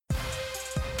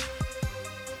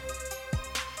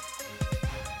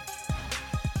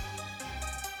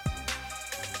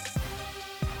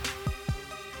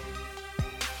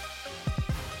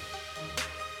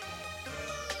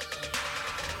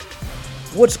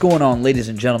What's going on, ladies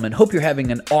and gentlemen? Hope you're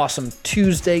having an awesome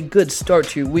Tuesday. Good start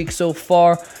to your week so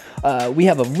far. We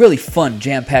have a really fun,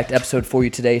 jam-packed episode for you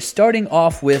today, starting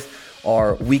off with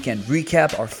our weekend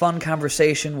recap, our fun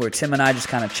conversation where Tim and I just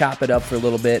kind of chop it up for a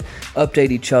little bit,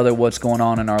 update each other what's going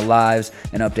on in our lives,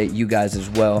 and update you guys as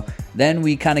well. Then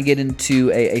we kind of get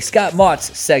into a Scott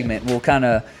Motts segment. We'll kind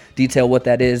of detail what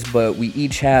that is, but we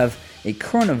each have a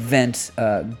current event,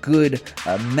 good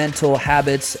mental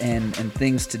habits and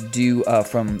things to do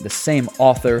from the same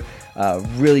author.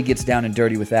 Really gets down and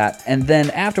dirty with that. And then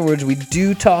afterwards, we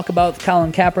do talk about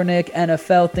Colin Kaepernick,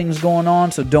 NFL things going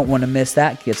on, so don't want to miss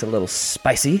that. Gets a little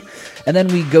spicy. And then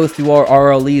we go through our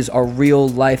RLEs, our real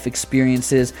life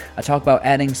experiences. I talk about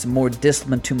adding some more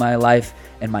discipline to my life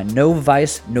and my No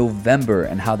Vice November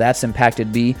and how that's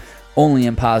impacted me only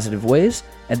in positive ways.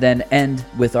 And then end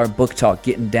with our book talk,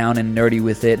 getting down and nerdy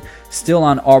with it. Still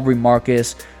on Aubrey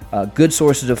Marcus, good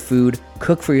sources of food,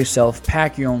 cook for yourself,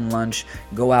 pack your own lunch,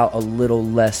 go out a little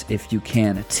less if you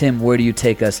can. Tim, where do you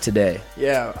take us today?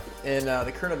 Yeah, in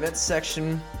the current events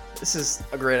section, this is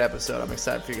a great episode. I'm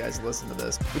excited for you guys to listen to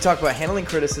this. We talk about handling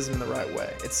criticism in the right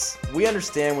way. We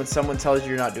understand when someone tells you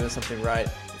you're not doing something right,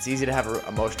 it's easy to have an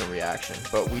emotional reaction.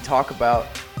 But we talk about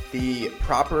the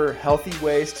proper, healthy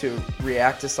ways to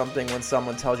react to something when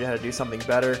someone tells you how to do something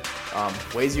better,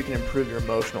 ways you can improve your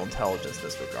emotional intelligence in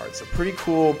this regard. So pretty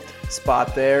cool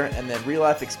spot there. And then real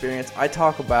life experience, I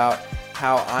talk about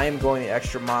how I am going the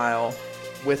extra mile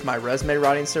with my resume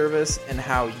writing service and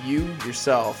how you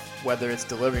yourself, whether it's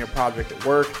delivering a project at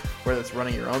work, whether it's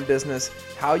running your own business,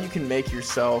 how you can make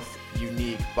yourself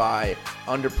unique by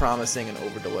under-promising and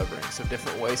over-delivering. So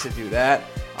different ways to do that.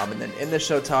 And then in the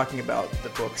show talking about the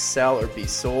book Sell or Be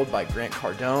Sold by Grant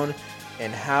Cardone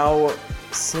and how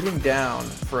sitting down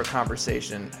for a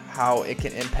conversation, how it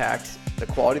can impact the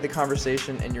quality of the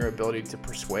conversation and your ability to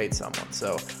persuade someone.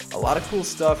 So a lot of cool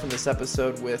stuff in this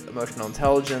episode with emotional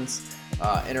intelligence,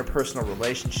 interpersonal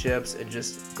relationships, and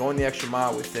just going the extra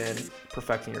mile within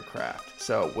perfecting your craft.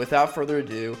 So without further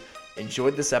ado,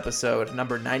 enjoyed this episode,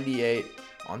 number 98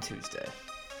 on Tuesday.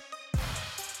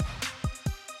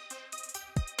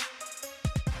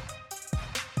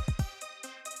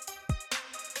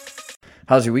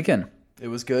 How's your weekend? It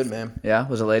was good, man. Yeah?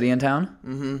 Was a lady in town?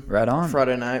 Mm-hmm. Right on.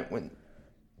 Friday night, went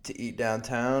to eat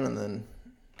downtown, and then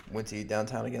went to eat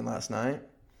downtown again last night.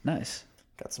 Nice.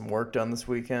 Got some work done this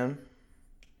weekend.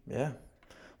 Yeah.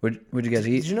 What'd you guys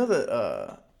eat? Did you know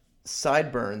that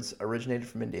Sideburns originated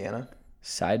from Indiana?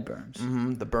 Sideburns.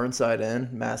 Mm-hmm. The Burnside Inn,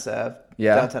 Mass Ave,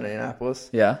 Yeah. downtown Indianapolis.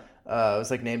 Yeah. It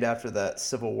was like named after that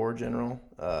Civil War general,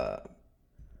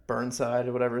 Burnside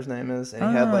or whatever his name is, and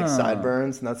he had like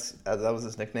sideburns, and that was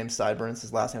his nickname, Sideburns.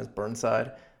 His last name was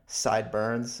Burnside,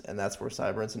 Sideburns, and that's where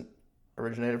Sideburns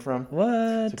originated from.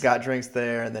 What? So got drinks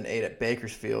there, and then ate at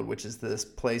Bakersfield, which is this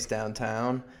place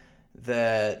downtown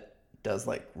that does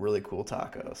like really cool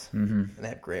tacos, and they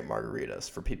have great margaritas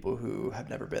for people who have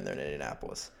never been there in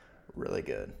Indianapolis. Really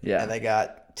good. Yeah. And they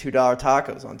got $2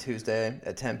 tacos on Tuesday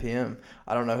at 10 p.m.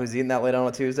 I don't know who's eating that late on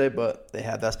a Tuesday, but they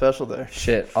had that special there.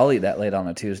 Shit, I'll eat that late on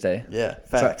a Tuesday. Yeah,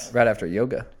 facts. Right after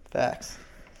yoga. Facts.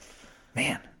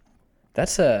 Man,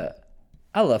 that's I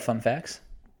love fun facts.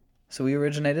 So we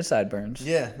originated Sideburns.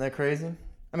 Yeah, isn't that crazy?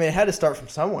 I mean, it had to start from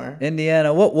somewhere.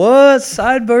 Indiana, what?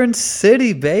 Sideburn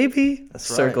City, baby. That's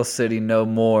right. Circle City, no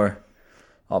more.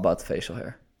 All about the facial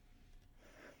hair.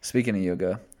 Speaking of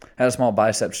yoga, had a small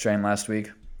bicep strain last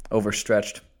week.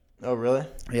 Overstretched. Oh, really?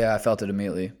 Yeah, I felt it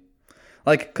immediately.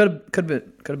 Like could have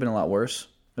been a lot worse.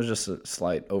 It was just a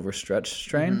slight overstretched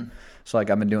strain. So like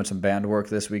I've been doing some band work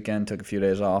this weekend. Took a few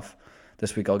days off.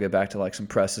 This week I'll get back to like some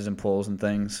presses and pulls and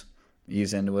things.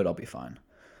 Ease into it. I'll be fine.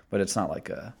 But it's not like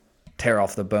a tear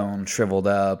off the bone, shriveled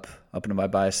up into my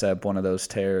bicep. One of those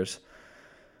tears.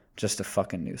 Just a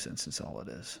fucking nuisance. That's all it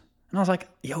is. And I was like,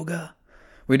 yoga.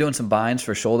 We were doing some binds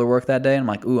for shoulder work that day, and I'm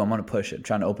like, ooh, I'm going to push it. I'm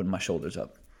trying to open my shoulders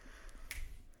up.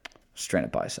 Strain a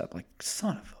bicep. Like,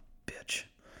 son of a bitch.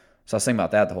 So I was thinking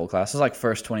about that the whole class. It was like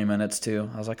first 20 minutes, too.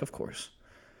 I was like, of course.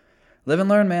 Live and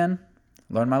learn, man.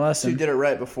 Learn my lesson. So you did it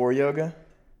right before yoga?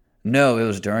 No, it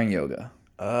was during yoga.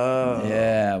 Oh.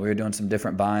 Yeah, we were doing some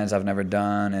different binds I've never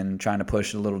done and trying to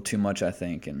push it a little too much, I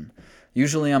think. And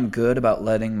usually I'm good about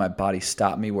letting my body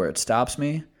stop me where it stops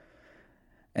me.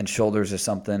 And shoulders is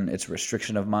something, it's a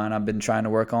restriction of mine I've been trying to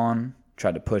work on.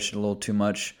 Tried to push it a little too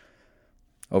much.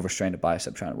 Overstrained a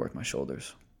bicep trying to work my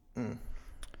shoulders.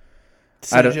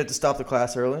 So did you have to stop the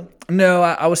class early? No,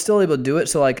 I was still able to do it.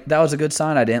 So like that was a good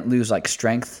sign. I didn't lose like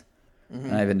strength.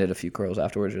 And I even did a few curls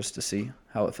afterwards just to see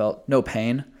how it felt. No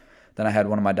pain. Then I had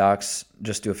one of my docs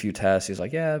just do a few tests. He's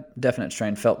like, yeah, definite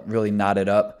strain. Felt really knotted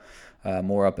up,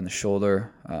 more up in the shoulder.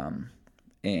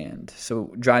 And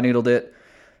so dry needled it,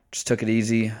 just took it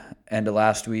easy. End of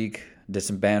last week, did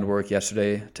some band work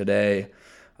yesterday, today,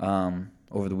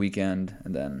 over the weekend,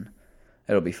 and then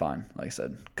it'll be fine. Like I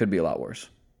said, could be a lot worse.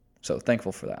 So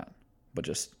thankful for that. But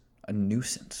just a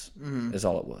nuisance is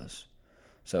all it was.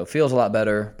 So it feels a lot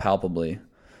better, palpably.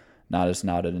 Not as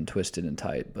knotted and twisted and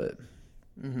tight, but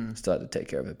still had to take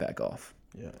care of it back off.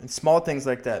 Yeah, and small things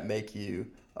like that make you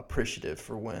appreciative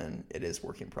for when it is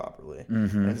working properly.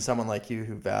 And someone like you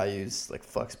who values like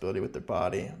flexibility with their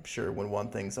body, I'm sure when one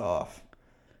thing's off,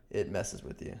 it messes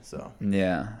with you. So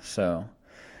yeah, so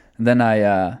and then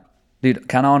I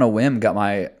kind of on a whim got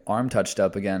my arm touched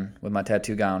up again with my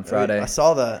tattoo guy on Friday. I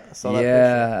saw that.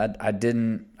 Yeah,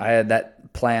 I had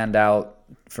that planned out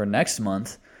for next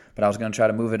month, but I was going to try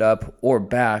to move it up or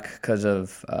back because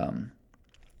of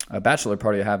a bachelor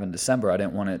party I have in December. I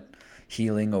didn't want it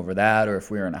healing over that, or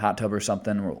if we were in a hot tub or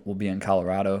something. We'll be in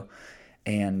Colorado.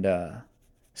 And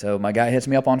so my guy hits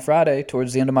me up on Friday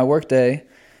towards the end of my work day,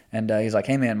 and he's like,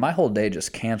 hey, man, my whole day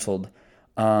just canceled.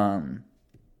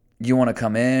 You want to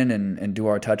come in and do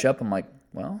our touch-up? I'm like,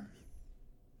 well,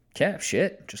 yeah,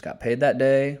 shit. Just got paid that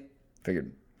day.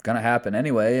 Figured going to happen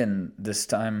anyway, and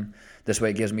this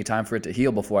way it gives me time for it to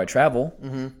heal before I travel.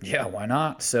 Yeah, why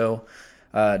not? So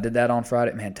did that on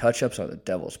Friday. Man, touch-ups are the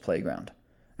devil's playground.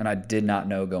 And I did not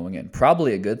know going in.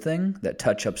 Probably a good thing that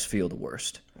touch-ups feel the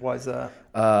worst. Why is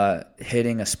that?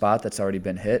 Hitting a spot that's already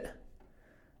been hit.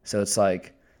 So it's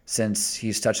like, since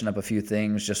he's touching up a few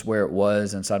things, just where it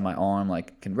was inside my arm,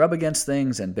 like can rub against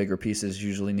things, and bigger pieces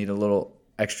usually need a little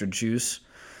extra juice.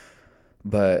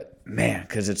 But man,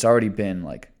 because it's already been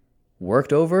like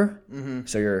worked over,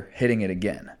 so you're hitting it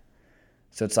again.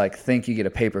 So it's like, think you get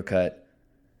a paper cut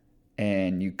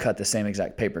and you cut the same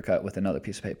exact paper cut with another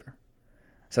piece of paper.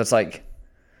 So it's like,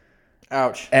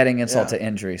 ouch, adding insult to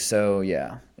injury. So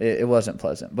yeah, it wasn't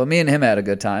pleasant. But me and him had a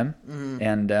good time,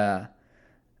 and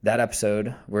that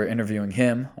episode, we're interviewing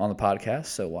him on the podcast,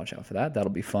 so watch out for that. That'll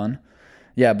be fun.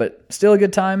 Yeah, but still a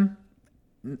good time.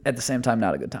 At the same time,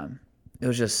 not a good time. It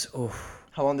was just,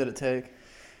 How long did it take?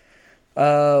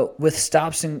 With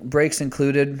stops and breaks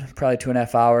included, probably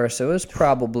 2.5 hours. So it was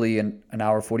probably an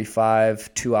hour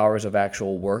 45, 2 hours of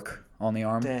actual work on the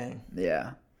arm. Dang.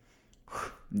 Yeah.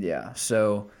 Yeah,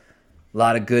 so a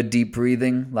lot of good deep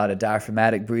breathing, a lot of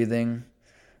diaphragmatic breathing.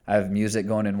 I have music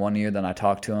going in one ear, then I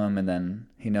talk to him, and then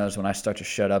he knows when I start to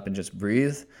shut up and just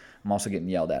breathe, I'm also getting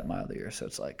yelled at in my other ear. So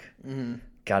it's like,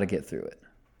 got to get through it.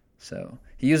 So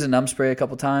he used a numb spray a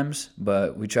couple times,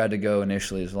 but we tried to go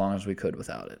initially as long as we could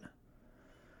without it.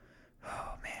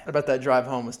 Oh, man. I bet that drive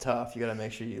home was tough. You got to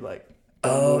make sure you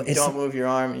don't move your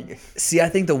arm. See, I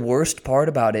think the worst part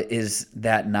about it is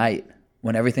that night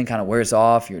when everything kind of wears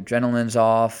off, your adrenaline's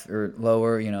off or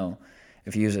lower,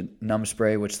 if you use a numb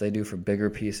spray, which they do for bigger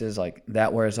pieces, like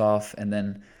that wears off. And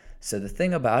then, so the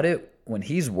thing about it, when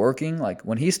he's working, like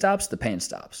when he stops, the pain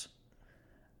stops.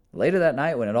 Later that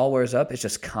night, when it all wears up, it's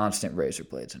just constant razor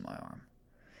blades in my arm.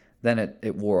 Then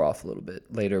it wore off a little bit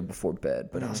later before bed.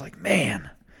 But I was like, man,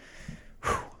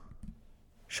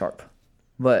 sharp,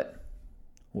 but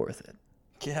worth it.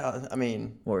 Yeah, I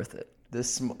mean, worth it.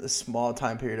 This small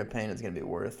time period of pain is going to be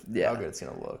worth how good it's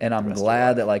going to look. And I'm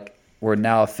glad that like we're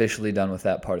now officially done with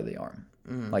that part of the arm.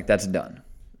 Like that's done.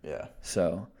 Yeah.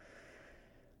 So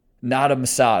not a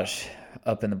massage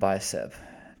up in the bicep.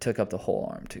 Took up the whole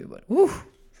arm too, but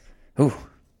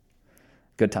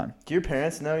good time. Do your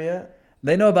parents know yet?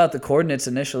 They know about the coordinates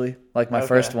initially, like my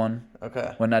first one.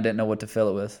 Okay. When I didn't know what to fill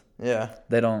it with. Yeah.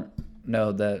 They don't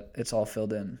know that it's all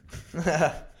filled in.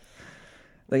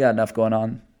 They got enough going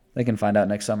on. They can find out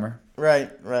next summer.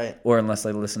 Right. Or unless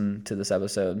they listen to this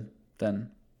episode, then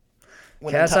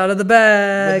cat's out of the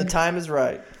bag. When the time is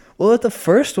right. Well, at the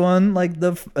first one, like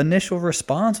the initial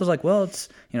response was like, well, it's,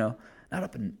 not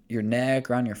up in your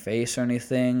neck or on your face or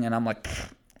anything. And I'm like,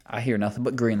 I hear nothing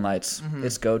but green lights.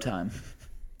 It's go time.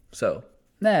 So,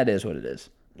 it is what it is.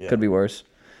 Yeah. Could be worse.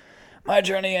 My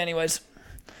journey anyways.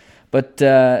 But,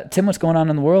 Tim, what's going on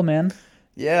in the world, man?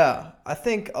 Yeah, I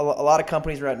think a lot of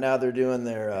companies right now, they're doing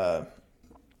their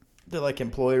like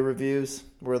employee reviews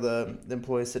where the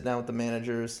employees sit down with the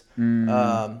managers.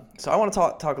 So I want to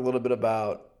talk a little bit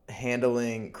about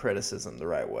handling criticism the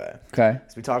right way. Okay.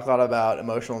 So we talk a lot about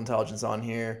emotional intelligence on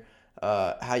here,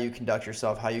 how you conduct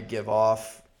yourself, how you give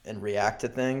off and react to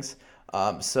things.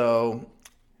 So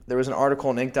there was an article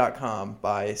on Inc.com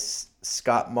by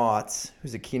Scott Motz,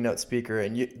 who's a keynote speaker,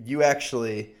 and you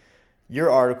actually... Your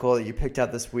article that you picked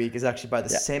out this week is actually by the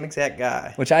same exact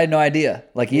guy. Which I had no idea.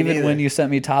 Like, even when you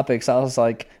sent me topics, I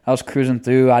was cruising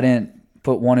through. I didn't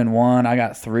put 1 and 1. I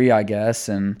got 3, I guess.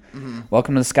 And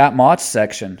welcome to the Scott Motz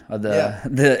section of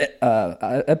the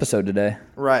episode today.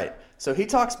 Right. So he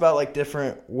talks about like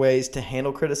different ways to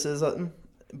handle criticism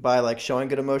by like showing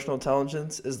good emotional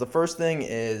intelligence. Is the first thing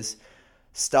is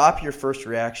stop your first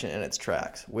reaction in its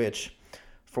tracks, which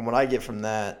from what I get from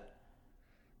that,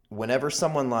 whenever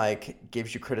someone like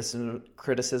gives you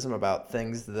criticism about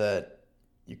things that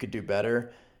you could do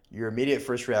better, your immediate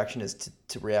first reaction is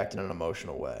to react in an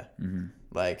emotional way.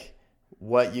 Like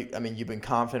you've been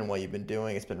confident in what you've been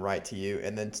doing, it's been right to you,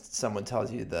 and then someone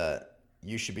tells you that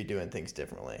you should be doing things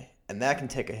differently. And that can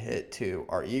take a hit to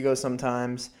our ego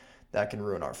sometimes. That can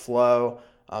ruin our flow.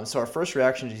 So our first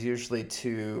reaction is usually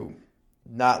to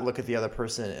not look at the other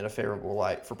person in a favorable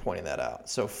light for pointing that out.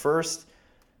 So first,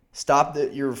 stop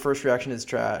your first reaction in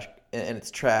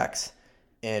its tracks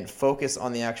and focus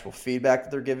on the actual feedback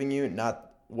that they're giving you,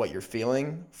 not what you're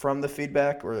feeling from the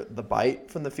feedback or the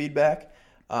bite from the feedback.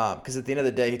 Because at the end of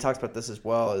the day, he talks about this as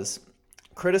well, is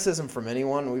criticism from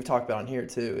anyone, we've talked about on here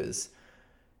too, is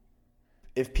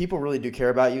if people really do care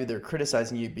about you, they're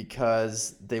criticizing you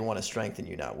because they want to strengthen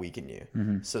you, not weaken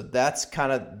you. So that's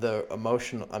kind of the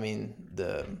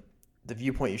the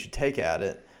viewpoint you should take at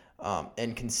it,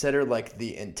 and consider like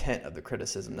the intent of the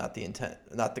criticism, not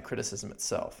the criticism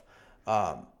itself.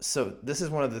 So this is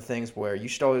one of the things where you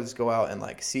should always go out and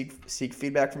like seek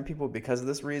feedback from people because of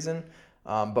this reason.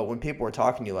 But when people are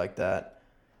talking to you like that,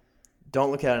 don't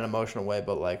look at it in an emotional way,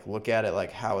 but like look at it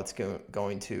like how it's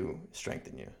going to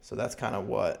strengthen you. So that's kind of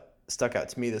what stuck out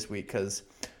to me this week, because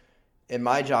in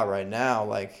my job right now,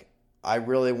 like I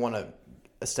really want to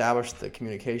establish the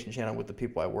communication channel with the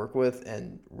people I work with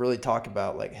and really talk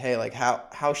about like, hey, like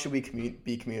how should we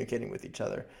be communicating with each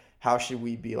other? How should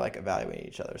we be like evaluating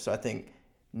each other? So I think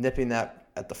nipping that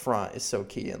at the front is so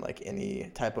key in like any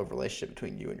type of relationship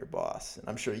between you and your boss. And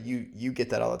I'm sure you get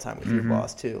that all the time with your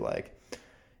boss too. Like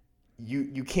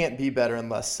you can't be better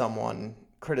unless someone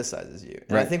criticizes you.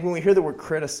 And I think when we hear the word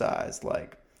criticize,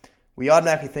 like we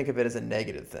automatically think of it as a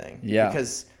negative thing. Yeah.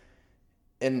 Because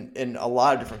in a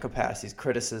lot of different capacities,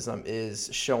 criticism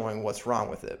is showing what's wrong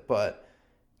with it. But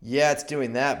yeah, it's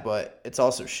doing that, but it's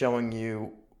also showing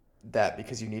you that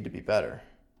because you need to be better.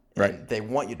 Right. And they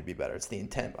want you to be better. It's the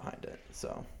intent behind it.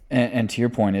 So. And to your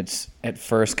point, it's at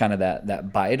first kind of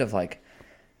that bite of like,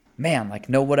 man, like,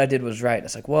 no, what I did was right.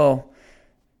 It's like, well,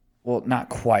 not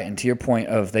quite. And to your point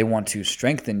of they want to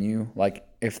strengthen you, like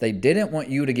if they didn't want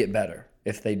you to get better,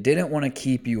 if they didn't want to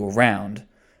keep you around,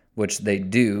 which they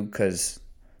do because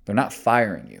they're not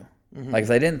firing you. Like if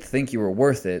they didn't think you were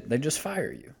worth it, they just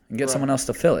fire you and get someone else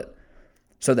to fill it.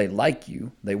 So they like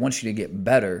you. They want you to get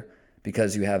better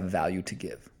because you have value to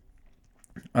give.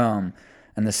 And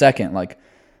the second, like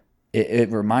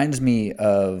it reminds me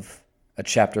of a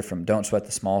chapter from Don't Sweat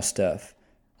the Small Stuff,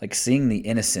 like seeing the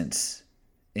innocence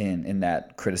in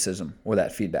that criticism or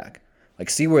that feedback, like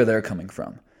see where they're coming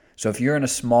from. So if you're in a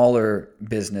smaller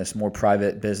business, more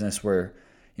private business where,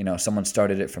 you know, someone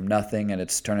started it from nothing and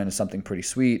it's turned into something pretty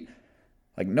sweet,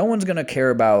 like no one's going to care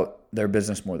about their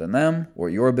business more than them or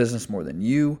your business more than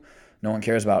you. No one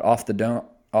cares about off the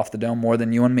dome more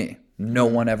than you and me. No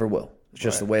one ever will. It's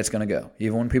just the way it's going to go.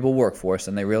 Even when people work for us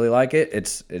and they really like it,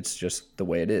 it's just the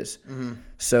way it is.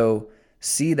 So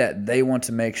see that they want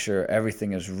to make sure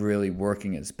everything is really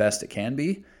working as best it can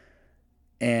be.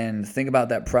 And think about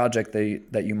that project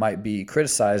that you might be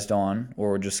criticized on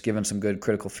or just given some good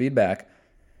critical feedback.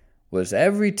 Was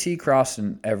every T crossed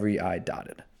and every I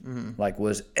dotted? Like,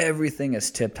 was everything as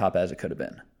tip-top as it could have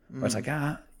been? Where it's like,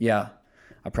 yeah,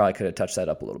 I probably could have touched that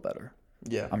up a little better.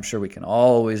 Yeah. I'm sure we can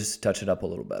always touch it up a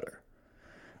little better.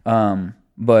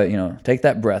 But, you know, take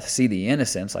that breath, see the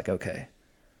innocence, like, okay,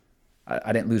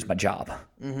 I didn't lose my job.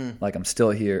 Like, I'm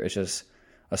still here. It's just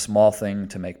a small thing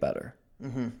to make better.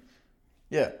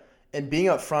 Yeah. And being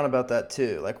upfront about that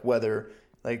too, like whether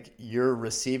like you're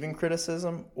receiving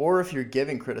criticism or if you're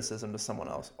giving criticism to someone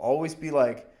else, always be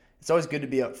like, it's always good to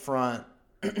be upfront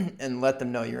and let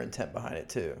them know your intent behind it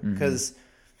too. Because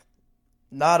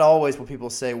not always will people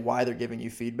say why they're giving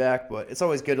you feedback, but it's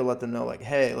always good to let them know like,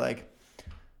 hey, like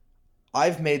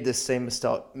I've made this same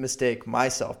mistake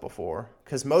myself before.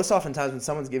 Because most oftentimes when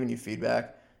someone's giving you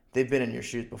feedback, they've been in your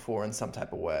shoes before in some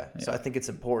type of way. Yeah. So I think it's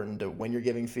important to, when you're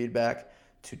giving feedback,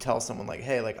 to tell someone like,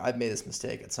 hey, like I've made this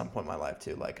mistake at some point in my life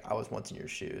too. Like I was once in your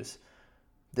shoes.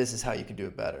 This is how you can do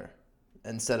it better.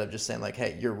 Instead of just saying like,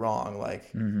 hey, you're wrong.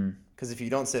 Like, because if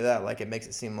you don't say that, like it makes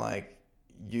it seem like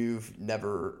you've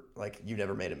never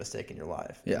made a mistake in your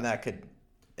life. Yeah. And that could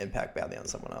impact badly on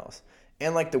someone else.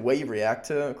 And like the way you react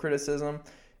to criticism,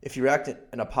 if you react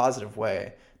in a positive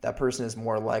way, that person is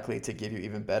more likely to give you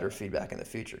even better feedback in the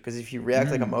future. Because if you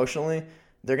react like emotionally,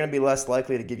 they're going to be less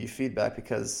likely to give you feedback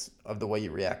because of the way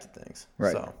you react to things.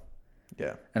 Right. So,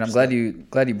 yeah. And I'm glad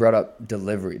you brought up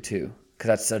delivery too, because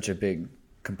that's such a big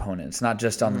component. It's not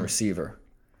just on the receiver.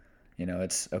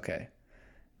 It's okay.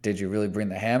 Did you really bring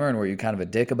the hammer, and were you kind of a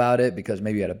dick about it because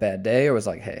maybe you had a bad day, or was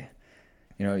like, hey,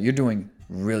 you're doing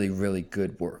really, really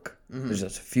good work. There's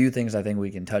just a few things I think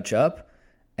we can touch up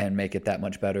and make it that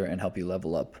much better and help you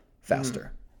level up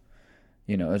faster.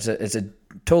 It's a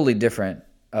totally different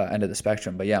end of the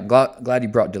spectrum. But yeah, I'm glad you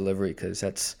brought delivery, because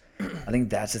I think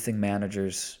that's the thing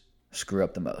managers screw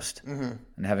up the most.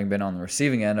 And having been on the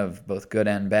receiving end of both good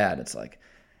and bad, it's like,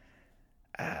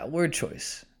 word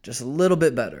choice, just a little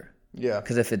bit better. Yeah.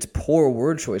 Because if it's poor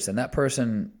word choice, then that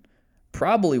person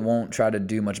probably won't try to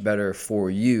do much better for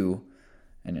you.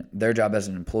 And their job as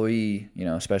an employee,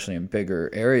 especially in bigger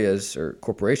areas or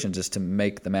corporations, is to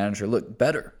make the manager look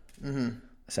better,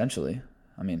 essentially.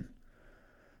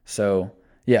 So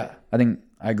yeah, I think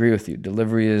I agree with you.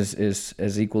 Delivery is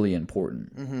as equally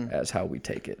important as how we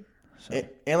take it. So.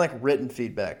 And like written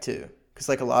feedback too, because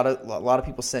like a lot of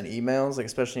people send emails, like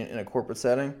especially in a corporate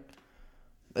setting,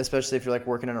 especially if you're like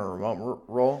working in a remote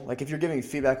role. Like if you're giving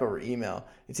feedback over email,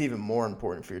 it's even more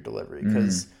important for your delivery,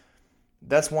 because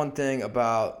that's one thing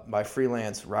about my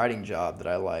freelance writing job that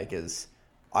I like is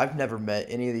I've never met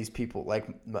any of these people, like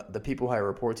the people who I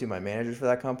report to, my managers for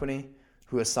that company,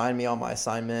 who assign me all my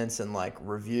assignments and like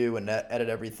review and edit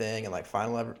everything and like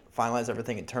finalize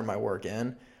everything and turn my work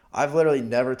in. I've literally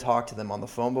never talked to them on the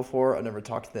phone before. I've never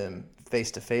talked to them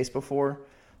face to face before.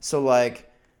 So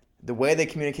like the way they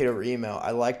communicate over email,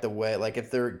 I like the way, like if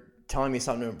they're telling me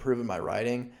something to improve in my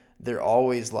writing, they're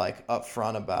always like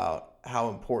upfront about how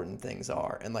important things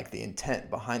are and like the intent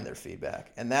behind their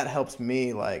feedback. And that helps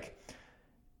me like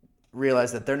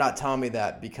realize that they're not telling me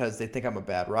that because they think I'm a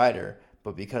bad writer,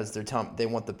 but because they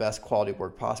want the best quality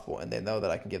work possible, and they know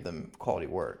that I can give them quality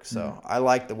work. So I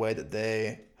like the way that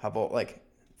they have like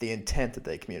the intent that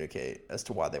they communicate as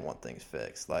to why they want things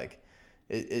fixed. Like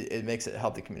it makes it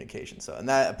healthy communication. So, and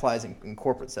that applies in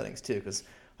corporate settings too, because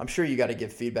I'm sure you got to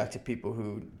give feedback to people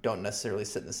who don't necessarily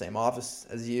sit in the same office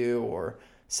as you or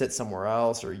sit somewhere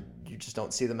else, or you just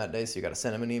don't see them that day, so you got to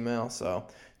send them an email. So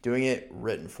doing it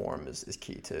written form is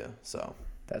key too. So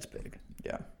that's big.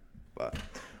 Yeah. But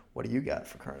what do you got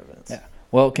for current events? Yeah.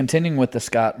 Well, continuing with the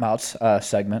Scott Mouts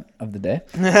segment of the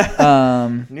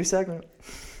day. New segment.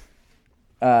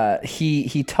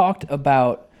 He talked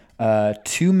about a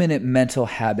 2-minute mental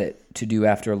habit to do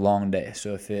after a long day.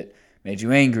 So if it made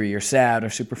you angry or sad or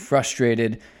super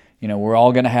frustrated, we're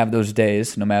all going to have those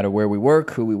days, no matter where we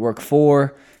work, who we work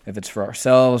for. If it's for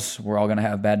ourselves, we're all going to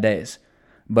have bad days.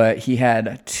 But he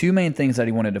had 2 main things that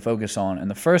he wanted to focus on. And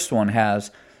the first one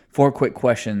has 4 quick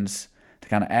questions to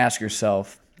kind of ask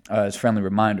yourself as friendly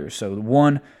reminders. So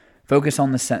 1, focus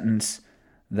on the sentence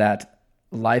that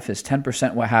life is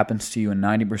 10% what happens to you and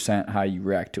 90% how you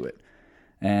react to it.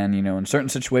 And, in certain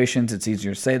situations, it's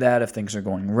easier to say that if things are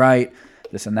going right,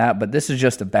 this and that. But this is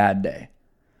just a bad day.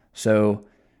 So,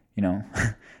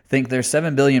 think there's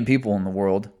 7 billion people in the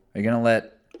world. Are you going to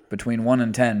let between 1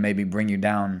 and 10 maybe bring you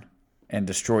down and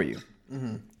destroy you?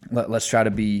 Let's try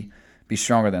to be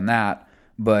stronger than that.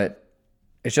 But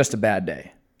it's just a bad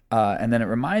day. And then it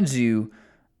reminds you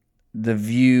the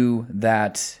view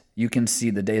that you can see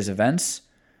the day's events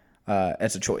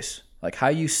as a choice. Like how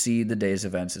you see the day's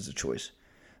events is a choice.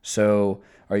 So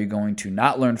are you going to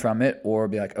not learn from it or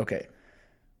be like, okay,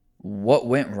 what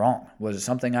went wrong? Was it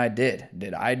something I did?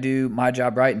 Did I do my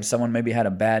job right and someone maybe had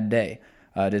a bad day?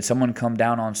 Did someone come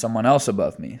down on someone else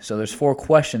above me? So there's 4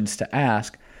 questions to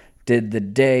ask. Did the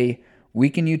day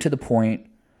weaken you to the point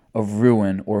of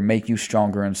ruin or make you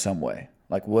stronger in some way?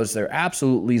 Like, was there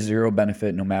absolutely zero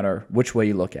benefit no matter which way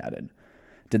you look at it?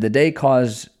 Did the day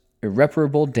cause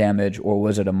irreparable damage or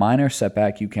was it a minor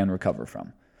setback you can recover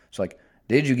from? So like,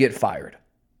 did you get fired?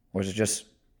 Or was it just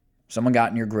someone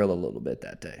got in your grill a little bit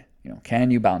that day? Can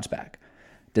you bounce back?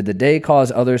 Did the day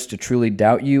cause others to truly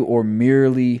doubt you or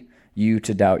merely you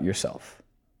to doubt yourself?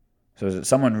 So is it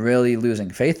someone really losing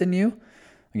faith in you?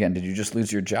 Again, did you just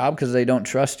lose your job because they don't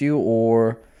trust you?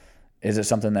 Or is it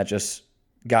something that just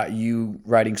got you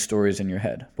writing stories in your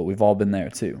head? But we've all been there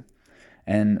too.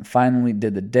 And finally,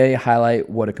 did the day highlight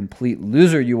what a complete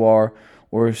loser you are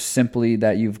or simply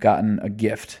that you've gotten a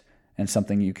gift and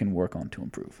something you can work on to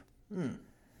improve?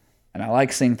 And I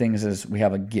like seeing things as we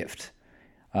have a gift.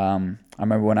 I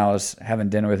remember when I was having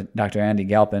dinner with Dr. Andy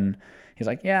Galpin, he's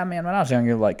like, yeah, man, when I was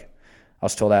younger, like I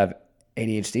was told I have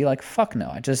ADHD. Like, fuck no,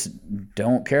 I just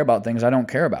don't care about things I don't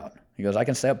care about. He goes, I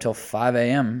can stay up till 5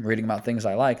 a.m. reading about things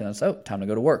I like, and it's, time to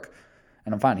go to work.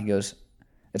 And I'm fine. He goes,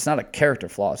 it's not a character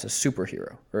flaw. It's a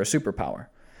superhero or a superpower.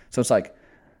 So it's like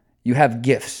you have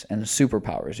gifts and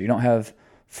superpowers. You don't have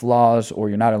flaws or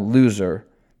you're not a loser.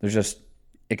 There's just,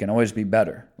 it can always be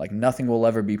better. Like nothing will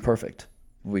ever be perfect.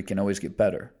 We can always get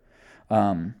better.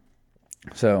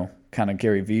 So kind of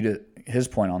Gary Vee, his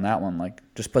point on that one, like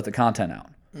just put the content out.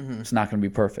 It's not going to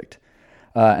be perfect.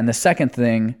 And the second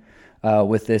thing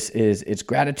with this is it's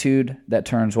gratitude that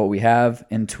turns what we have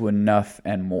into enough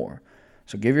and more.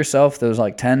 So give yourself those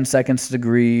like 10 seconds to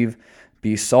grieve,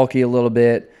 be sulky a little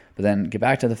bit, but then get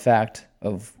back to the fact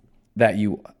of that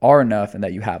you are enough and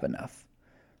that you have enough.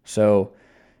 So,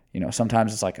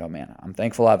 sometimes it's like, oh man, I'm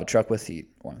thankful I have a truck with heat,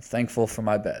 or I'm thankful for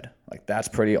my bed. Like that's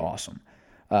pretty awesome.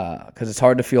 Because it's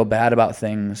hard to feel bad about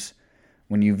things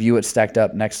when you view it stacked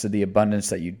up next to the abundance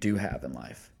that you do have in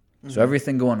life. Mm-hmm. So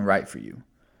everything going right for you.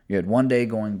 You had one day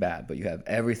going bad, but you have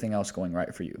everything else going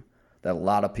right for you that a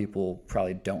lot of people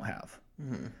probably don't have.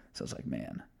 Mm-hmm. So it's like,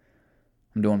 man,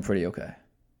 I'm doing pretty okay.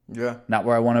 Yeah. Not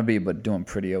where I want to be, but doing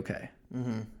pretty okay.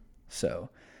 Mm-hmm. So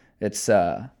it's,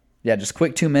 just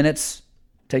quick 2 minutes.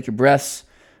 Take your breaths.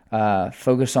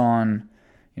 Focus on,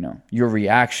 your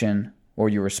reaction or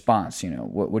your response.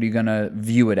 What are you going to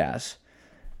view it as?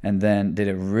 And then did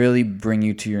it really bring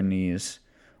you to your knees,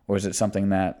 or is it something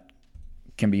that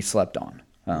can be slept on?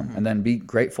 And then be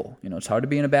grateful. It's hard to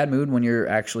be in a bad mood when you're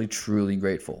actually truly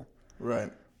grateful.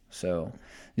 Right. So,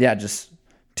 just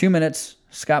 2 minutes.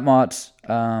 Scott Motz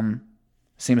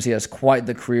seems he has quite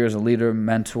the career as a leader,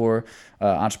 mentor,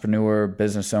 entrepreneur,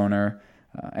 business owner,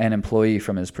 and employee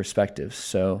from his perspectives.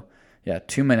 So,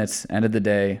 2 minutes, end of the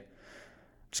day,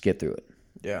 just get through it.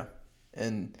 Yeah.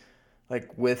 And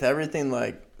like with everything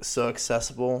like so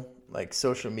accessible, like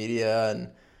social media, and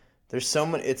there's so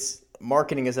many,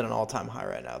 marketing is at an all-time high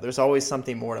right now. There's always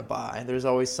something more to buy. There's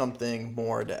always something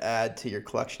more to add to your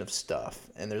collection of stuff.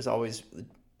 And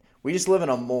we just live in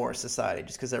a more society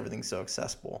just because everything's so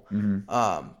accessible.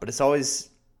 Mm-hmm. But it's always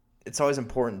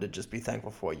important to just be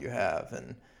thankful for what you have.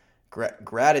 And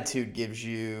gratitude gives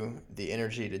you the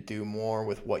energy to do more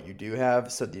with what you do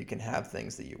have so that you can have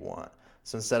things that you want.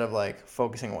 So instead of like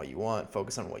focusing on what you want,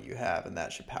 focus on what you have, and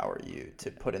that should power you to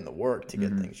put in the work to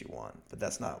get things you want. But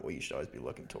that's not what you should always be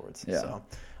looking towards. Yeah. So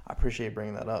I appreciate you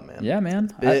bringing that up, man. Yeah, man.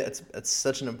 It's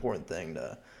such an important thing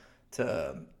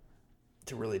to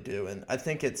really do. And I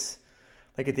think it's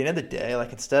like at the end of the day,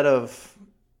 like instead of,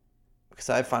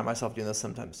 because I find myself doing this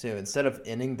sometimes too, instead of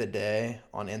ending the day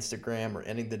on Instagram or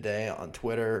ending the day on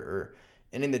Twitter or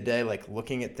ending the day like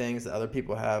looking at things that other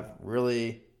people have,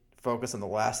 really focus on the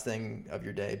last thing of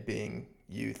your day being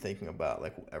you thinking about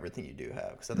like everything you do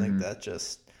have. Because I think that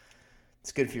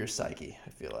it's good for your psyche. I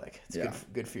feel like it's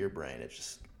good for your brain. It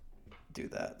just do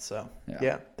that. So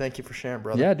yeah, thank you for sharing,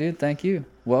 brother. Yeah, dude, thank you.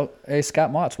 Well, hey, Scott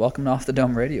Motz, welcome to Off the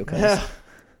Dome Radio. Yeah,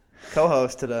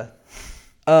 co-host today.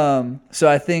 So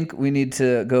I think we need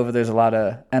to go over, there's a lot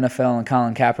of NFL and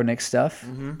Colin Kaepernick stuff.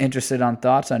 Interested on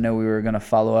thoughts. I know we were going to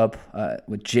follow up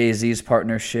with Jay-Z's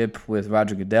partnership with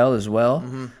Roger Goodell as well.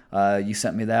 You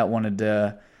sent me that, wanted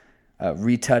to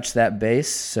retouch that base.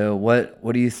 So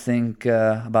what do you think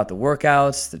about the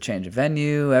workouts, the change of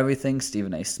venue, everything?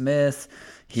 Stephen A. Smith,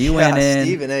 he went in.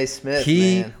 Stephen A. Smith,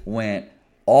 he went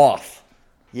off.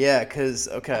 Yeah, because,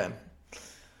 okay.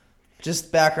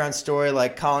 Just background story,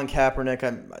 like Colin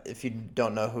Kaepernick, if you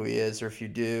don't know who he is, or if you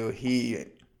do,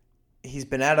 he's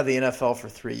been out of the NFL for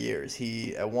 3 years.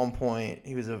 At one point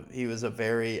he was a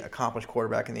very accomplished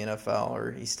quarterback in the NFL,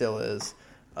 or he still is.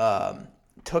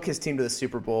 Took his team to the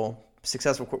Super Bowl,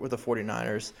 successful with the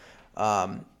 49ers.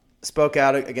 Spoke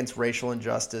out against racial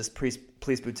injustice, police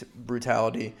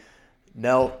brutality,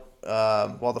 knelt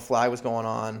while the flag was going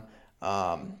on.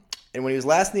 And when he was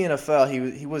last in the NFL,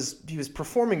 he was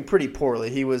performing pretty poorly.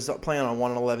 He was playing on a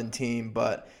 1-11 team,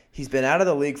 but he's been out of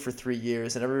the league for 3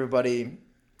 years, and everybody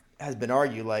has been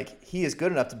arguing like he is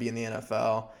good enough to be in the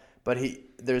NFL, but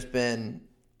there's been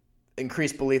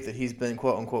increased belief that he's been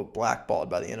quote unquote blackballed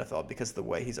by the NFL because of the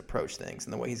way he's approached things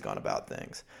and the way he's gone about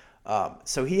things.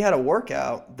 So he had a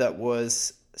workout that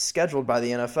was scheduled by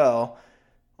the NFL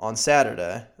on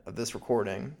Saturday of this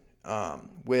recording.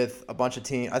 With a bunch of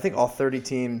teams, I think all 30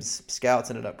 teams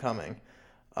scouts ended up coming.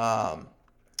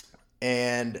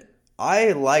 And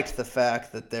I liked the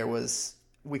fact that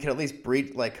we could at least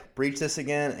breach this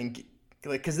again, and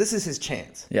because this is his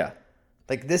chance. Yeah.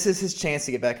 Like this is his chance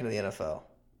to get back into the NFL,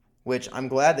 which I'm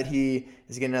glad that he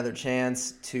is getting another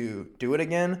chance to do it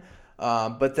again.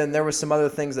 But then there was some other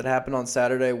things that happened on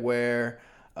Saturday where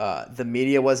the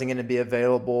media wasn't going to be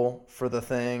available for the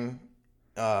thing.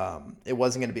 It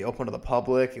wasn't going to be open to the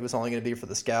public. It was only going to be for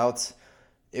the scouts.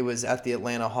 It was at the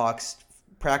Atlanta Hawks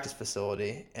practice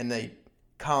facility, and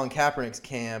Colin Kaepernick's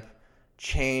camp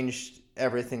changed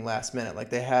everything last minute.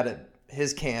 Like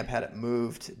his camp had it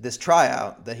moved, this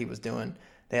tryout that he was doing,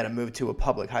 they had to move to a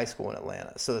public high school in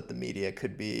Atlanta so that the media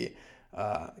could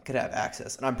have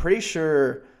access. And I'm pretty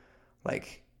sure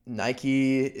like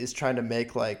Nike is trying to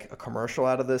make like a commercial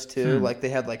out of this too. Like they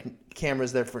had like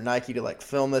cameras there for Nike to like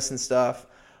film this and stuff.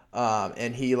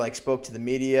 And he like spoke to the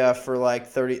media for like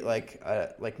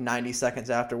 90 seconds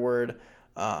afterward.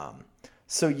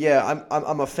 So yeah,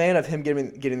 I'm a fan of him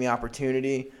getting the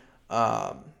opportunity.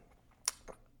 I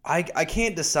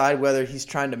can't decide whether he's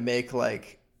trying to make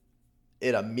like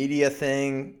it a media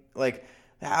thing. Like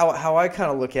how I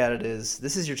kind of look at it is,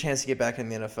 this is your chance to get back in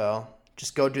the NFL.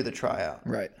 Just go do the tryout.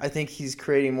 Right. I think he's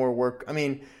creating more work. I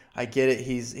mean, I get it.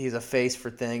 He's a face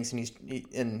for things,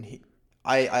 and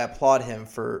I applaud him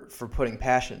for putting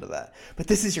passion into that. But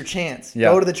this is your chance.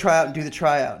 Yeah. Go to the tryout and do the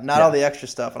tryout, not all the extra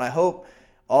stuff. And I hope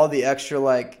all the extra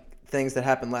like things that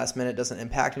happen last minute doesn't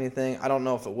impact anything. I don't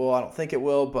know if it will. I don't think it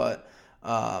will. But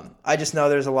I just know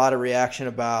there's a lot of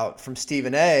reaction from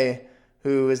Stephen A.,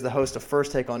 who is the host of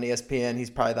First Take on ESPN. He's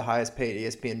probably the highest paid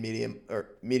ESPN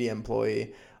media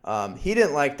employee. He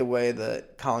didn't like the way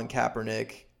that Colin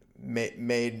Kaepernick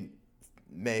made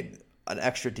an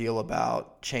extra deal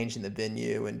about changing the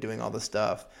venue and doing all this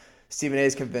stuff. Stephen A.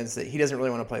 is convinced that he doesn't really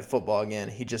want to play football again.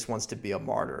 He just wants to be a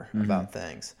martyr about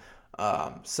things.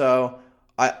 So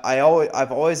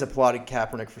I've always applauded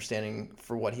Kaepernick for standing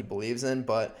for what he believes in,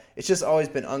 but it's just always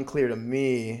been unclear to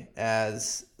me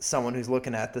as someone who's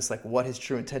looking at this, like what his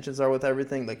true intentions are with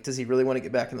everything. Like, does he really want to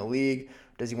get back in the league?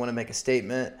 Does he want to make a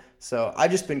statement? So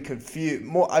I've just been confused.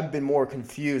 I've been more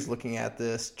confused looking at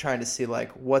this, trying to see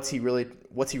like what's he really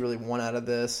want out of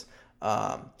this.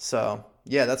 So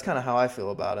yeah, that's kind of how I feel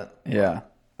about it. Yeah,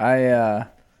 I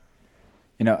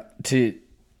to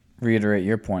reiterate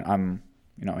your point,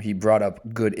 he brought up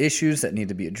good issues that need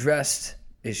to be addressed,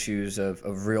 issues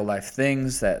of real life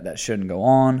things that shouldn't go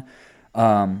on.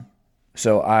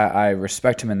 So I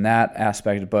respect him in that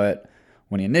aspect, but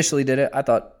when he initially did it, I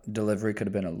thought delivery could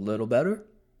have been a little better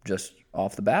just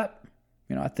off the bat.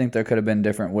 I think there could have been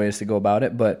different ways to go about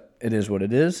it, but it is what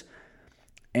it is.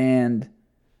 And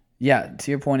yeah,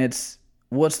 to your point, it's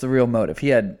what's the real motive? He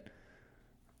had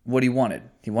what he wanted.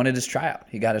 He wanted his tryout.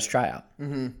 He got his tryout.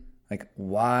 Mm-hmm. Like,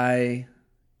 why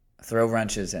throw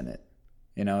wrenches in it?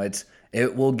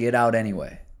 It will get out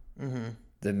anyway.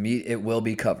 Mm-hmm. It will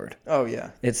be covered. Oh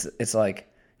yeah. It's like,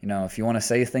 if you want to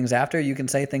say things after, you can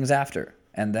say things after.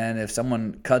 And then if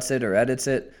someone cuts it or edits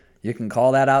it, you can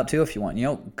call that out too if you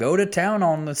want. Go to town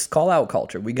on this call out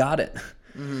culture. We got it.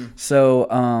 Mm-hmm.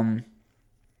 So,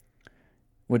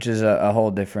 which is a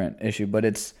whole different issue, but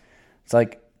it's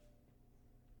like,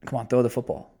 come on, throw the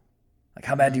football. Like,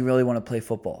 how bad do you really want to play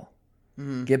football?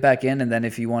 Mm-hmm. Get back in, and then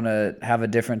if you want to have a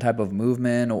different type of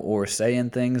movement or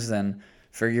saying things, then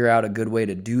figure out a good way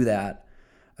to do that.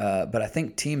 But I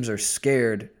think teams are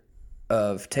scared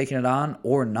of taking it on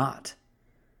or not,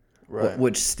 right?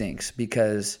 Which stinks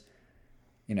because,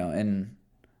 and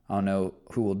I don't know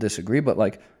who will disagree, but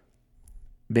like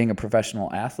being a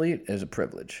professional athlete is a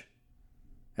privilege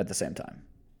at the same time.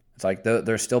 It's like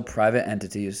they're still private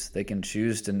entities. They can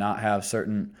choose to not have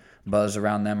certain buzz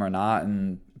around them or not,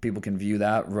 and people can view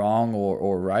that wrong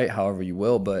or right, however you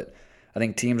will. But I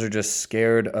think teams are just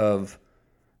scared of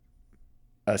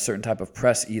a certain type of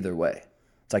press either way.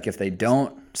 It's like if they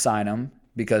don't sign him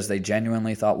because they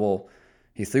genuinely thought, well,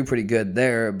 he threw pretty good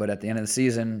there, but at the end of the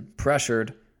season,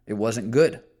 pressured, it wasn't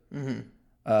good. Mm-hmm.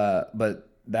 But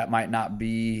that might not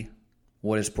be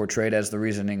what is portrayed as the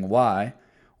reasoning why.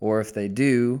 Or if they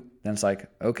do, then it's like,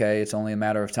 okay, it's only a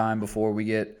matter of time before we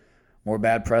get more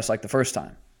bad press like the first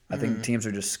time. I think teams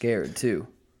are just scared too.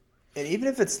 And even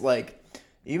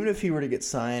if he were to get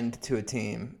signed to a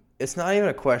team, it's not even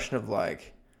a question of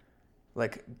like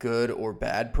good or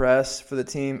bad press for the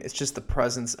team. It's just the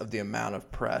presence of the amount of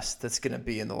press that's going to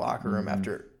be in the locker room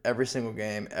after every single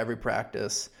game, every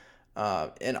practice.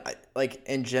 And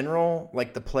in general,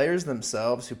 like the players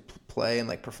themselves who play and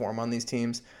like perform on these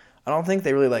teams, I don't think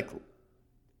they really like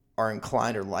are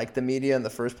inclined or like the media in the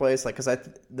first place. Like, because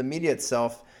the media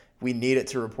itself, we need it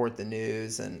to report the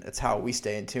news, and it's how we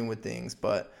stay in tune with things.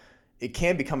 But it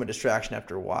can become a distraction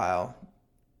after a while,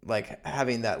 like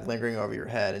having that lingering over your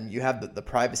head. And you have the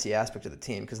privacy aspect of the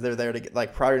team because they're there to get,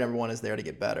 like, priority number one is there to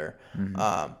get better.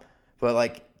 Mm-hmm. But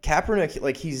like Kaepernick,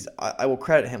 like I will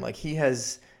credit him, like he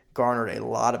has garnered a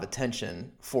lot of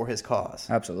attention for his cause.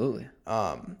 Absolutely.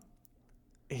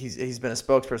 He's been a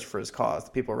spokesperson for his cause.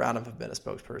 The people around him have been a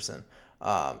spokesperson.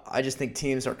 I just think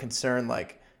teams are concerned,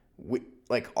 like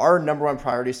our number one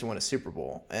priority is to win a Super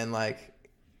Bowl, and like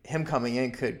him coming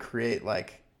in could create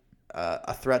like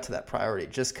a threat to that priority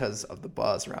just because of the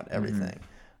buzz around everything.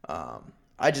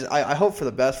 I hope for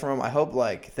the best for him. I hope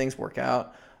like things work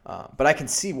out. But I can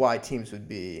see why teams would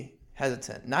be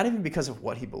hesitant, not even because of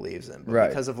what he believes in, but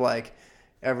because of like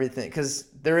everything. Because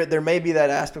there may be that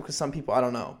aspect with some people, I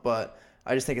don't know, but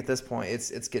I just think at this point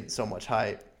it's getting so much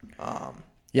hype. And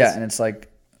it's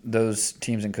like those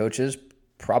teams and coaches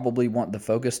probably want the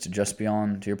focus to just be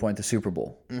on, to your point, the Super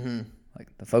Bowl. Like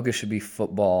the focus should be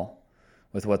football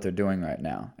with what they're doing right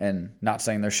now, and not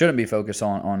saying there shouldn't be focus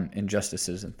on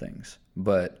injustices and things,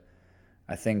 but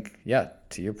I think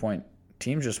to your point,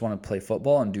 teams just want to play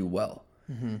football and do well.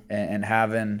 And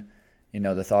having,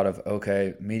 the thought of,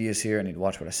 okay, media's here, I need to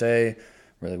watch what I say,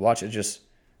 really watch it. Just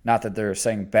not that they're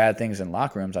saying bad things in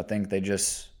locker rooms. I think they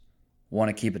just want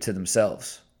to keep it to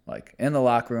themselves. Like in the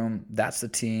locker room, that's the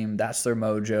team, that's their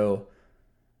mojo.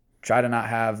 Try to not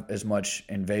have as much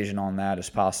invasion on that as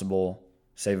possible.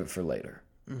 Save it for later.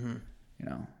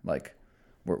 Like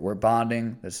we're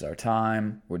bonding. This is our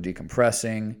time. We're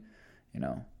decompressing.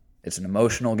 It's an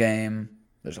emotional game.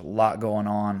 There's a lot going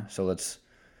on, so let's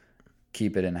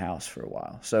keep it in-house for a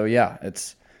while. So,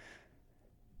 it's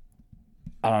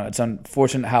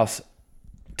unfortunate how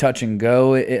touch and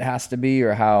go it has to be,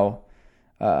 or how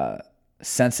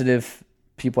sensitive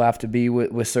people have to be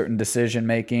with certain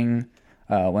decision-making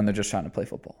when they're just trying to play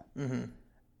football.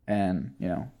 And,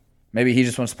 maybe he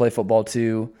just wants to play football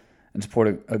too and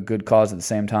support a good cause at the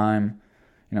same time.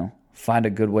 Find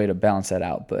a good way to balance that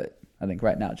out. But I think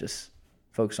right now just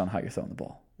focus on how you're throwing the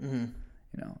ball.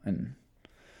 And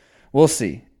we'll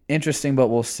see. Interesting, but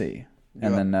we'll see.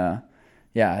 And then,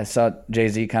 I saw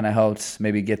Jay-Z kind of helped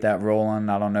maybe get that rolling.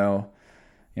 I don't know.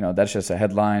 That's just a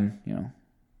headline.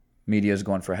 Media's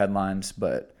going for headlines,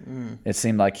 but it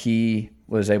seemed like he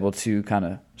was able to kind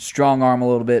of strong arm a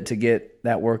little bit to get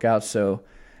that workout. So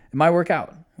it might work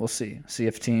out. We'll see. See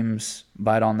if teams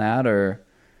bite on that, or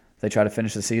they try to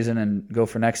finish the season and go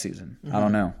for next season. I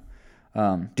don't know.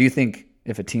 Do you think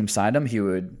if a team signed him, he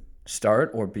would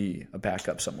start or be a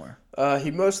backup somewhere?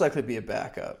 He'd most likely be a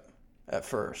backup at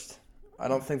first. I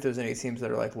don't think there's any teams that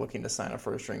are like looking to sign a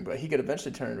first string, but he could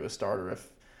eventually turn into a starter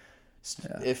if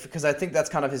because I think that's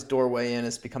kind of his doorway in,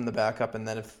 is become the backup, and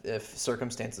then if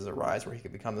circumstances arise where he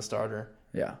could become the starter.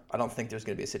 I don't think there's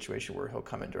going to be a situation where he'll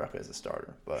come in directly as a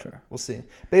starter, but we'll see.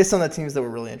 Based on the teams that were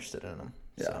really interested in him.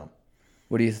 So.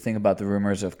 What do you think about the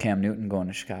rumors of Cam Newton going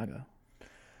to Chicago?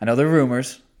 I know they're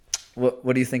rumors.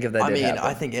 What do you think of that?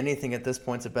 I think anything at this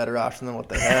point's a better option than what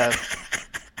they have.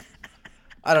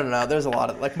 I don't know. There's a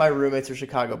lot of my roommates are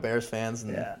Chicago Bears fans,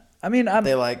 and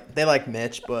they like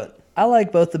Mitch, but I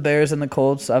like both the Bears and the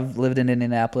Colts. I've lived in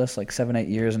Indianapolis 7-8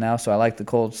 years now, so I like the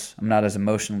Colts. I'm not as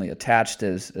emotionally attached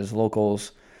as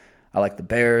locals. I like the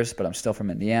Bears, but I'm still from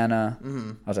Indiana.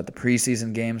 I was at the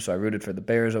preseason game, so I rooted for the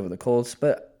Bears over the Colts,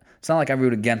 but it's not like I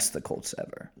root against the Colts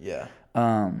ever.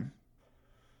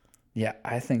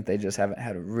 I think they just haven't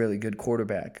had a really good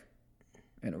quarterback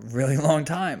in a really long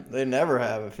time. They never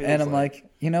have. It feels and I'm like,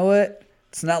 you know what?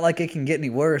 It's not like it can get any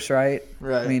worse, right?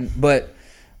 Right. I mean, but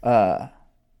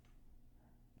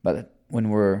when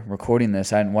we're recording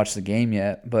this, I hadn't watched the game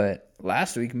yet, but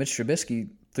last week Mitch Trubisky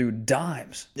threw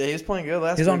dimes. Yeah, he was playing good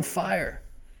last week. He's on fire.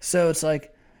 So it's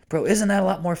like, bro, isn't that a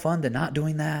lot more fun than not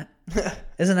doing that?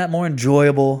 Isn't that more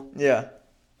enjoyable? Yeah.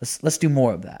 Let's do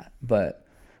more of that. But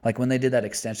when they did that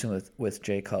extension with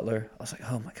Jay Cutler, I was like,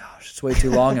 oh my gosh, it's way too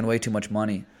long and way too much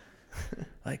money.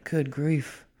 Good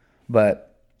grief. But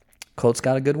Colts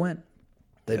got a good win.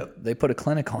 They put a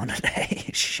clinic on today.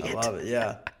 Shit. I love it,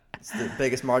 yeah. It's the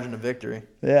biggest margin of victory.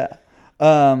 Yeah.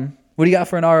 What do you got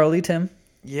for an RLE, Tim?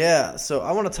 Yeah, so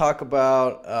I want to talk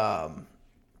about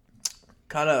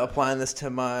kind of applying this to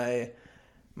my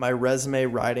resume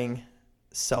writing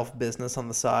self-business on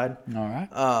the side. All right.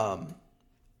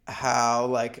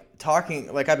 How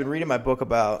I've been reading my book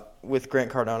with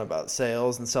Grant Cardone about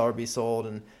sales and sell or be sold,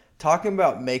 and talking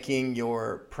about making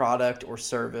your product or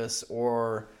service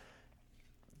or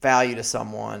value to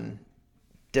someone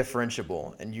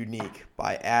differentiable and unique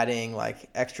by adding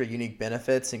extra unique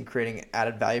benefits and creating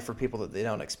added value for people that they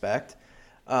don't expect.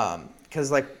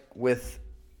 Because with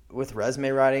resume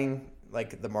writing,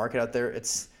 the market out there,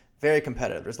 it's very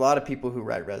competitive. There's a lot of people who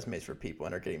write resumes for people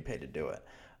and are getting paid to do it.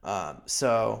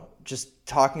 So just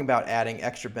talking about adding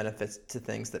extra benefits to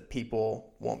things that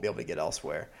people won't be able to get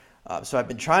elsewhere. So I've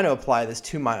been trying to apply this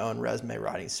to my own resume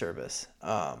writing service.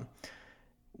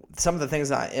 Some of the things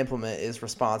that I implement is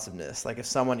responsiveness. If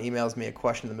someone emails me a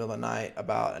question in the middle of the night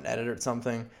about an edit or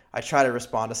something, I try to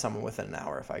respond to someone within an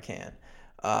hour if I can.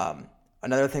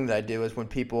 Another thing that I do is when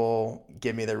people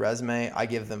give me their resume, I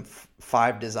give them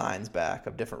 5 designs back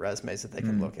of different resumes that they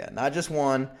can look at. Not just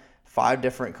one, 5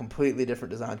 different, completely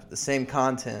different designs with the same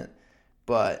content,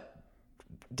 but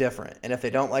different. And if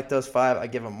they don't like those 5, I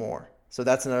give them more. So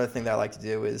that's another thing that I like to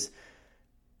do is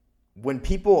when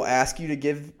people ask you to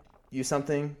give you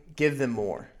something, give them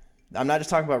more. I'm not just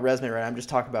talking about resume, right? I'm just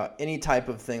talking about any type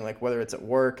of thing, like whether it's at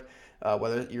work,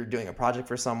 whether you're doing a project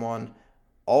for someone.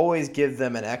 Always give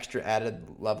them an extra added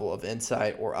level of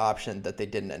insight or option that they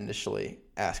didn't initially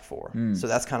ask for. So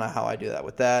that's kind of how I do that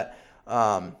with that.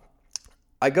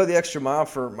 I go the extra mile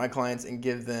for my clients and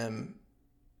give them,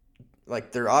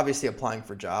 like, they're obviously applying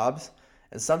for jobs.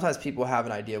 And sometimes people have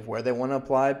an idea of where they want to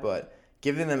apply, but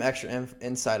giving them extra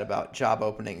insight about job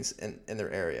openings in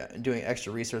their area and doing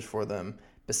extra research for them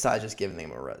besides just giving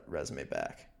them a resume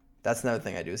back. That's another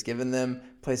thing I do is giving them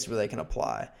places where they can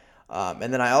apply.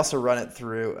 And then I also run it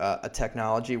through a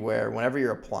technology where whenever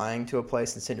you're applying to a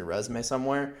place and send your resume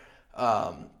somewhere,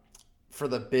 for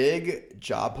the big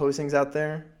job postings out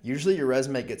there, usually your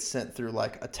resume gets sent through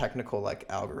like a technical like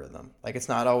algorithm. Like it's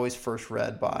not always first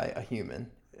read by a human.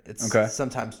 It's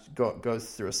sometimes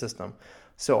goes through a system.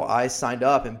 So I signed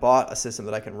up and bought a system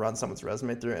that I can run someone's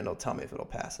resume through, and it'll tell me if it'll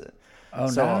pass it. Oh,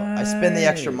 so nice. I spend the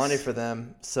extra money for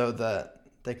them so that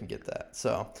they can get that.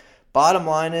 So bottom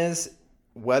line is,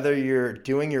 whether you're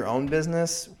doing your own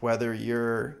business, whether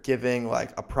you're giving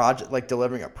like a project, like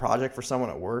delivering a project for someone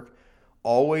at work,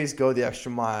 always go the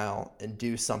extra mile and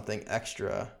do something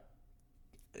extra.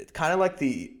 It's kind of like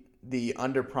the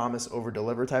under promise over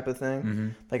deliver type of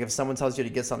thing. Like if someone tells you to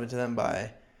get something to them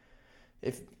by,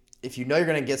 if you know you're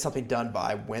going to get something done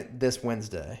by this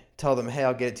Wednesday, tell them, hey,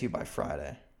 I'll get it to you by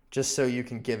Friday, just so you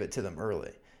can give it to them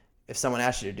early. If someone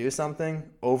asks you to do something,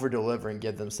 over deliver and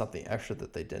give them something extra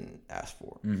that they didn't ask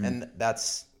for. And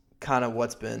that's kind of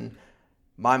what's been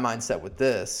my mindset with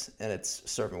this, and it's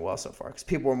serving well so far, because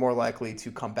people are more likely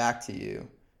to come back to you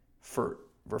for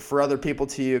refer other people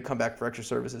to you, come back for extra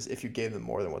services if you gave them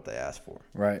more than what they asked for.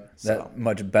 Right. That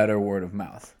much better word of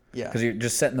mouth. Yeah. Because you're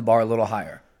just setting the bar a little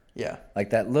higher. Yeah. Like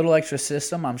that little extra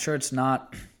system, I'm sure it's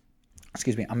not,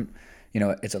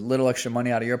 it's a little extra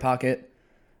money out of your pocket.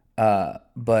 And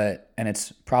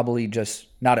it's probably just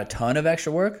not a ton of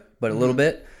extra work, but a little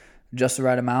bit, just the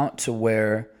right amount to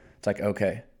where it's like,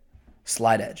 okay,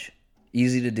 slide edge,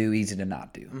 easy to do, easy to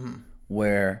not do,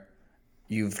 where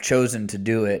you've chosen to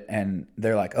do it. And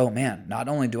they're like, oh man, not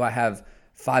only do I have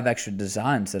 5 extra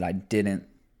designs that I didn't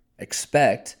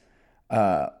expect,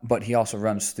 but he also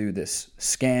runs through this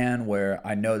scan where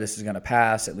I know this is going to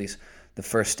pass at least the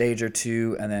first stage or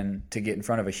 2. And then to get in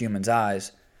front of a human's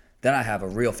eyes, then I have a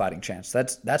real fighting chance.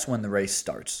 That's when the race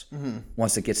starts,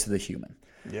 once it gets to the human.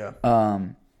 Yeah.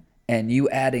 And you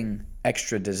adding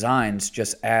extra designs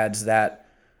just adds that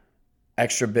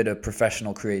extra bit of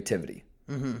professional creativity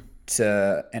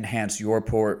to enhance your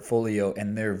portfolio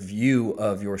and their view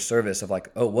of your service of like,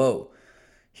 oh, whoa,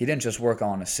 he didn't just work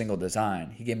on a single design.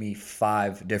 He gave me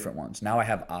 5 different ones. Now I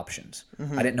have options.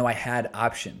 I didn't know I had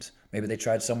options. Maybe they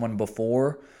tried someone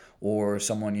before or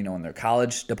someone, in their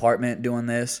college department doing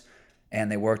this,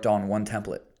 and they worked on one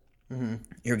template.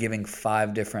 You're giving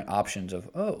 5 different options of,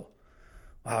 oh,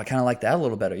 wow, I kind of like that a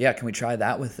little better. Yeah, can we try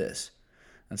that with this?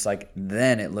 And it's like,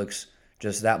 then it looks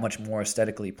just that much more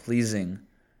aesthetically pleasing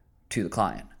to the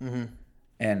client.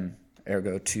 And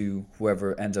ergo to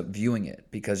whoever ends up viewing it,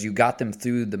 because you got them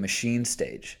through the machine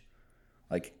stage.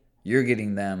 Like, you're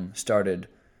getting them started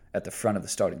at the front of the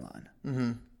starting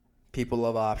line. People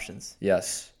love options.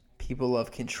 Yes. People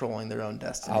love controlling their own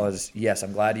destiny.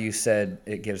 I'm glad you said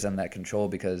it gives them that control,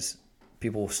 because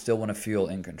people still want to feel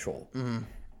in control.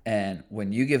 And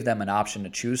when you give them an option to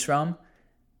choose from,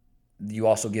 you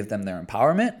also give them their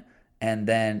empowerment, and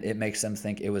then it makes them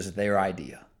think it was their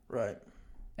idea. Right.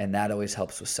 And that always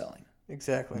helps with selling.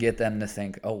 Exactly. Get them to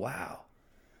think, oh, wow,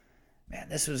 man,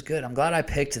 this was good. I'm glad I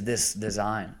picked this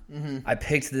design. I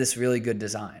picked this really good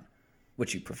design,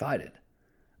 which you provided.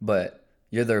 But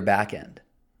you're their back end,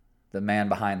 the man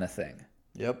behind the thing.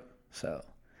 Yep. So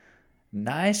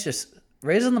nice, just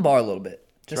raising the bar a little bit.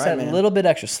 Just right, that man. little bit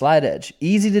extra slide edge.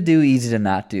 Easy to do, easy to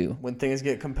not do. When things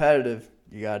get competitive,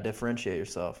 you got to differentiate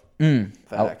yourself.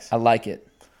 Facts. I like it.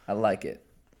 I like it.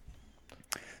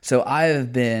 So I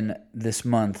have been this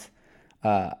month,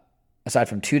 aside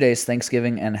from 2 days,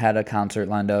 Thanksgiving, and had a concert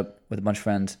lined up with a bunch of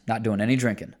friends, not doing any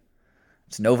drinking.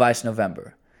 It's No Vice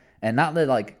November. And not that,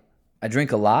 like, I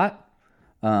drink a lot.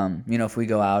 If we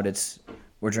go out,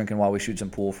 we're drinking while we shoot some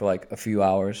pool for like a few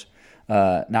hours.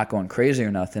 Not going crazy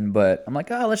or nothing, but I'm like,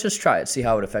 let's just try it, see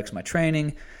how it affects my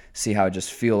training, see how I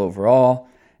just feel overall.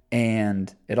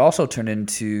 And it also turned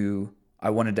into I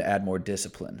wanted to add more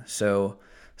discipline. So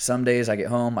some days I get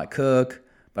home, I cook,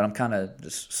 but I'm kind of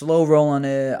just slow rolling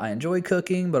it. I enjoy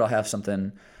cooking, but I'll have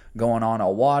something going on.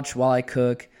 I'll watch while I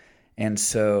cook. And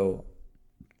so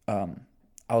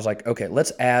I was like, okay,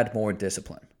 let's add more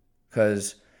discipline,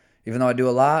 because even though I do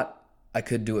a lot, I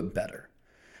could do it better.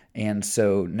 And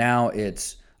so now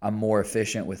I'm more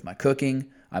efficient with my cooking.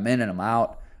 I'm in and I'm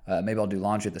out. Maybe I'll do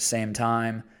laundry at the same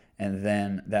time. And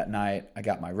then that night I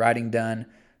got my writing done,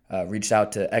 reached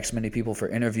out to X many people for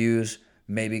interviews,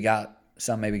 maybe got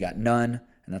some, maybe got none.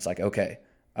 And that's like, okay,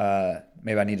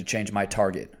 maybe I need to change my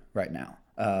target right now.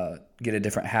 Get a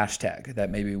different hashtag that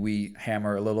maybe we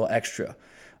hammer a little extra.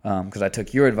 Because I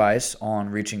took your advice on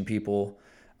reaching people.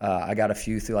 I got a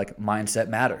few through like Mindset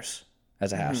Matters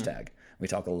as a hashtag. We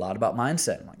talk a lot about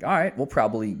mindset. I'm like, all right, we'll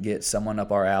probably get someone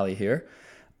up our alley here.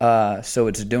 So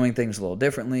it's doing things a little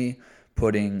differently,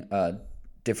 putting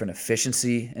different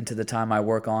efficiency into the time I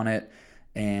work on it.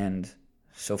 And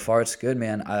so far it's good,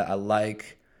 man. I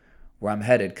like where I'm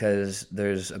headed, because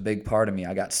there's a big part of me.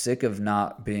 I got sick of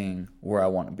not being where I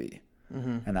want to be.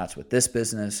 And that's with this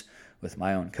business, with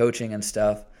my own coaching and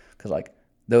stuff, because like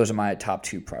those are my top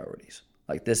 2 priorities.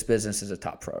 Like this business is a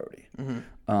top priority.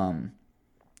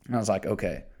 And I was like,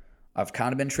 okay, I've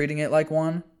kind of been treating it like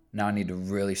one. Now I need to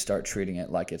really start treating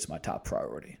it like it's my top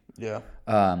priority. Yeah.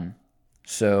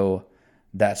 So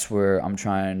that's where I'm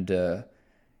trying to,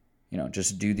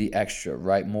 just do the extra,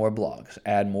 write more blogs,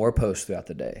 add more posts throughout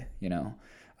the day.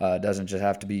 It doesn't just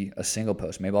have to be a single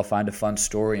post. Maybe I'll find a fun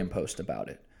story and post about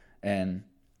it, and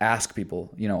ask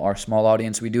people, our small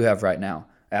audience we do have right now,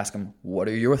 ask them, what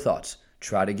are your thoughts?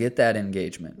 Try to get that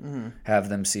engagement. Have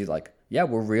them see like, yeah,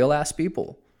 we're real ass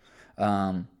people.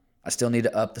 I still need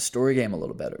to up the story game a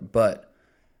little better, but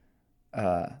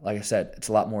like I said, it's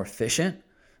a lot more efficient,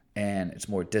 and it's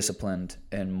more disciplined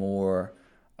and more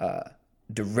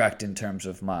direct in terms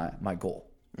of my goal.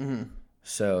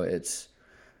 So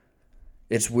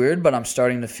it's weird, but I'm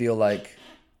starting to feel like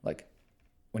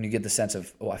when you get the sense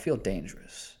of, I feel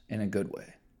dangerous in a good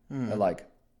way. Like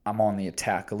I'm on the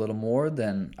attack a little more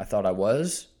than I thought I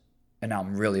was, and now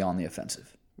I'm really on the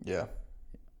offensive. Yeah.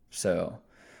 So,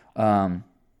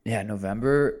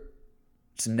 November,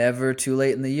 it's never too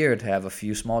late in the year to have a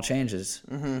few small changes,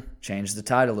 change the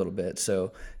tide a little bit.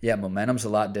 So, momentum's a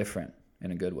lot different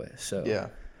in a good way. So, yeah,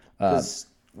 because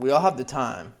we all have the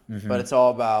time, but it's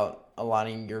all about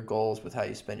aligning your goals with how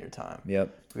you spend your time.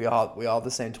 Yep. We all have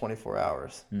the same 24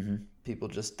 hours. People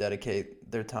just dedicate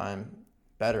their time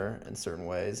better in certain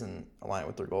ways and align it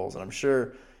with their goals. And I'm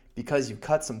sure because you've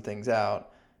cut some things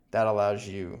out, that allows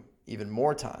you even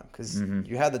more time, because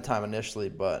you had the time initially,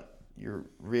 but you're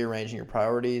rearranging your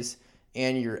priorities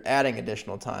and you're adding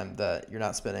additional time that you're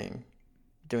not spending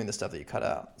doing the stuff that you cut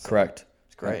out. So correct.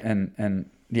 It's great. And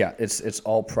yeah, it's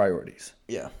all priorities.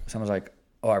 Yeah. Someone's like,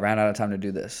 I ran out of time to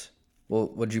do this. Well,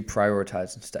 what'd you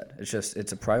prioritize instead?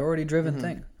 It's a priority driven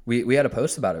thing. We had a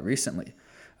post about it recently.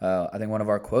 I think one of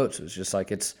our quotes was just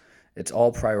like, it's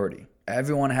all priority.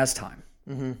 Everyone has time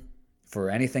for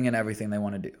anything and everything they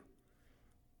want to do.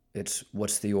 It's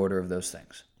what's the order of those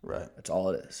things. Right. That's all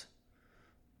it is.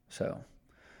 So,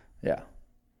 yeah.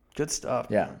 Good stuff.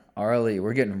 Yeah. Man. RLE,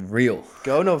 we're getting real.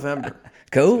 Go November.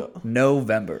 Go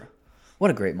November.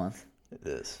 What a great month. It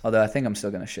is. Although I think I'm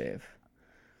still going to shave.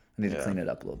 I need to clean it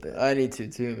up a little bit. I need to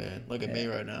too, man. Look at me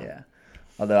right now. Yeah.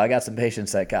 Although I got some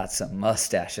patients that got some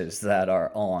mustaches that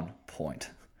are on point.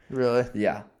 Really?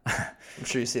 Yeah. I'm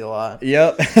sure you see a lot.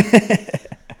 Yep.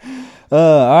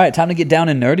 All right, time to get down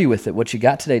and nerdy with it. What you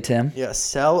got today, Tim? Yeah,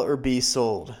 Sell or Be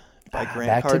Sold by Grant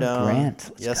back Cardone. to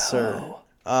Grant. Yes, sir.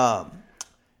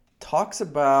 Talks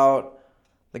about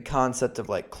the concept of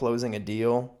like closing a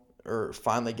deal or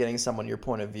finally getting someone your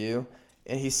point of view.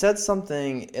 And he said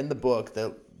something in the book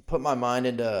that put my mind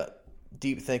into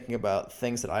deep thinking about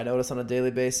things that I notice on a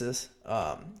daily basis.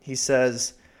 He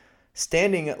says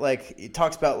he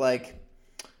talks about like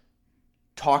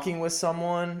talking with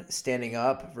someone standing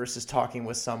up versus talking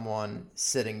with someone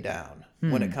sitting down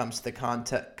when it comes to the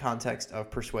context of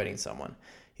persuading someone.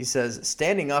 He says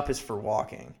standing up is for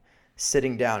walking,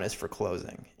 sitting down is for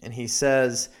closing. And he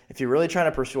says if you're really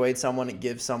trying to persuade someone and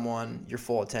give someone your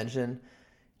full attention,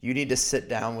 you need to sit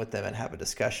down with them and have a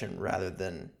discussion rather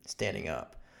than standing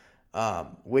up,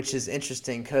 which is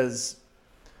interesting because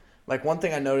like one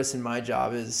thing I notice in my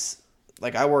job is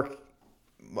like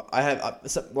I have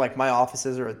like my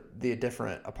offices are the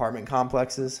different apartment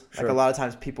complexes. Sure. Like a lot of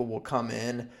times people will come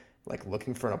in like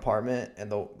looking for an apartment,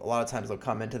 and a lot of times they'll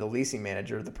come into the leasing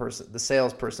manager, the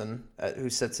salesperson who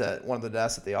sits at one of the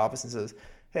desks at the office and says,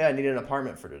 "Hey, I need an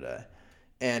apartment for today."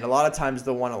 And a lot of times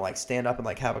they'll want to like stand up and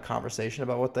like have a conversation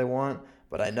about what they want.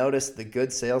 But I noticed the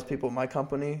good salespeople at my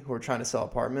company who are trying to sell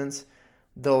apartments,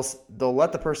 they'll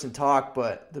let the person talk,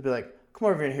 but they'll be like, "Come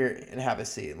over here and have a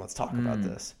seat and let's talk about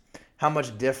this." How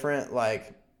much different,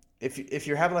 like if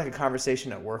you're having like a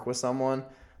conversation at work with someone,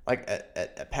 like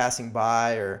at passing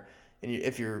by, or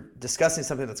if you're discussing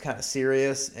something that's kind of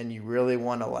serious and you really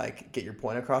want to like get your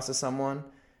point across to someone,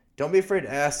 don't be afraid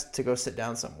to ask to go sit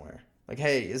down somewhere. Like,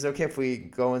 hey, is it okay if we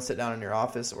go and sit down in your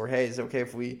office? Or, hey, is it okay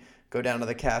if we go down to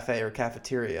the cafe or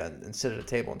cafeteria and sit at a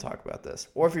table and talk about this?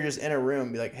 Or if you're just in a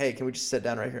room, be like, hey, can we just sit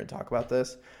down right here and talk about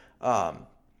this?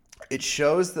 It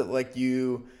shows that like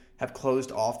you have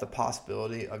closed off the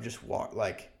possibility of just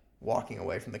walking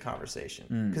away from the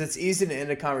conversation. Because it's easy to end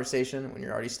a conversation when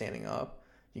you're already standing up.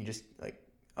 You just like,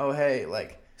 oh, hey,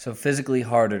 like. So physically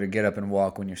harder to get up and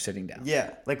walk when you're sitting down.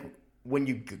 Yeah, like when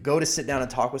you go to sit down and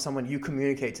talk with someone, you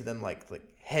communicate to them like,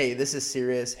 hey, this is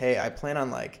serious. Hey, I plan on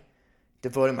like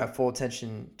devoting my full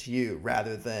attention to you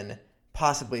rather than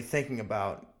possibly thinking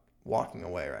about walking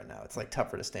away right now. It's like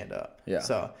tougher to stand up. Yeah.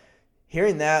 So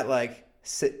hearing that, like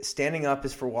standing up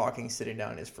is for walking, sitting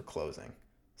down is for closing.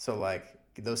 So like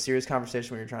those serious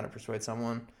conversations when you're trying to persuade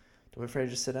someone, don't be afraid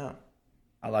to just sit down.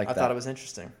 I thought it was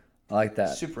interesting. I like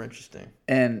that. Super interesting.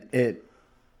 And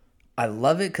I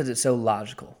love it because it's so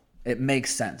logical. It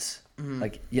makes sense.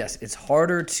 Like, yes, it's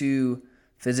harder to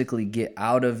physically get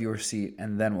out of your seat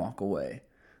and then walk away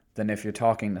than if you're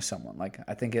talking to someone. Like,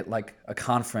 I think like a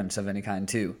conference of any kind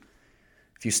too.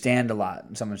 If you stand a lot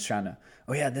and someone's trying to,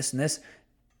 oh yeah, this and this,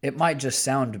 it might just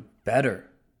sound better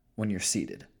when you're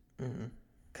seated.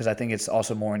 Because I think it's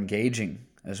also more engaging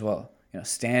as well.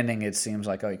 Standing, it seems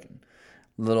like a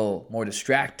little more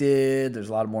distracted. There's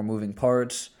a lot more moving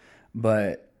parts,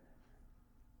 but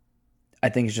I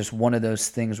think it's just one of those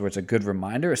things where it's a good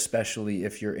reminder, especially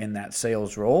if you're in that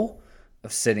sales role,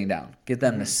 of sitting down. Get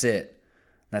them to sit.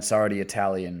 That's already a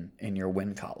tally in your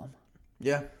win column.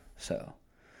 Yeah. So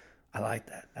I like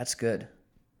that. That's good.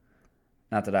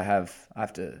 Not that I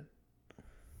have to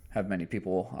have many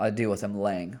people. I deal with them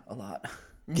laying a lot.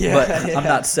 Yeah, but I'm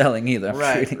not selling either. I'm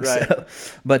right. So.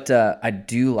 But I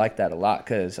do like that a lot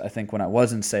because I think when I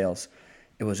was in sales,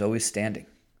 it was always standing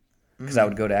because I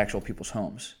would go to actual people's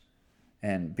homes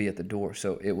and be at the door.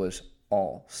 So it was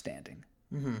all standing.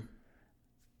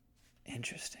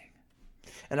 Interesting.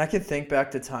 And I can think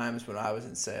back to times when I was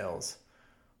in sales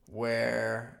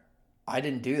where I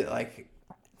didn't do that. Like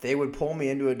they would pull me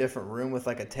into a different room with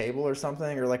like a table or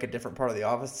something, or like a different part of the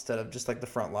office instead of just like the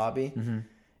front lobby.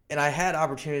 And I had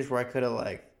opportunities where I could have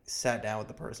like sat down with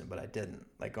the person, but I didn't.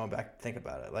 Like going back to think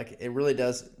about it, like it really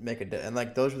does make a difference. And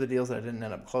like those were the deals that I didn't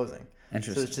end up closing.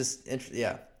 Interesting. So it's just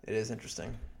yeah, it is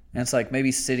interesting. And it's like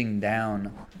maybe sitting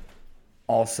down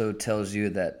also tells you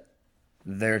that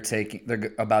they're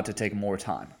about to take more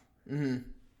time.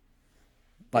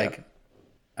 Like, yeah.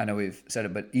 I know we've said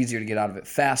it, but easier to get out of it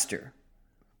faster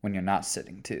when you're not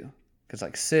sitting too. Because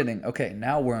like sitting, okay,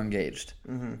 now we're engaged.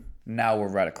 Now we're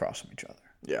right across from each other.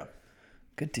 Yeah.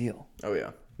 Good deal. Oh,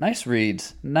 yeah. Nice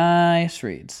reads.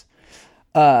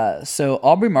 So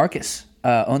Aubrey Marcus,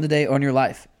 Own the Day, Own Your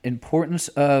Life. Importance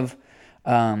of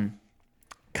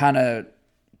kind of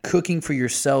cooking for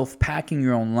yourself, packing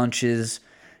your own lunches.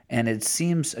 And it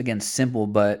seems, again, simple,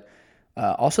 but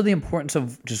also the importance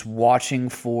of just watching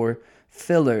for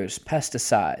fillers,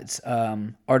 pesticides,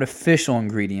 artificial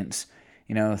ingredients,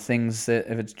 things that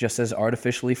if it just says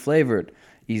artificially flavored,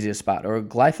 easiest spot, or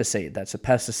glyphosate, that's a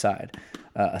pesticide,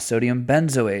 a sodium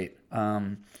benzoate,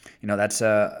 that's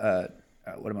a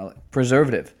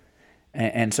preservative,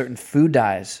 and certain food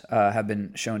dyes have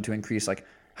been shown to increase like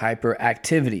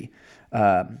hyperactivity.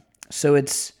 So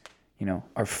it's,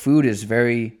 our food is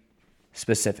very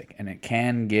specific and it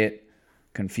can get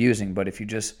confusing, but if you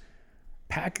just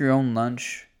pack your own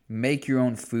lunch, make your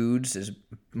own foods as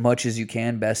much as you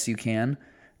can, best you can,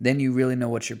 then you really know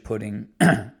what you're putting,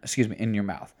 in your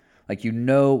mouth. Like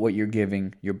what you're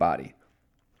giving your body.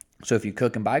 So if you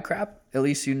cook and buy crap, at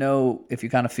least if you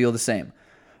kind of feel the same.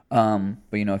 But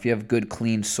if you have good,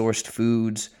 clean, sourced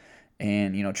foods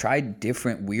and, try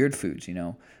different weird foods,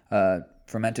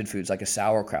 fermented foods like a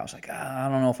sauerkraut. It's like, I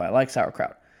don't know if I like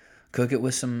sauerkraut. Cook it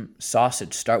with some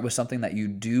sausage. Start with something that you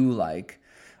do like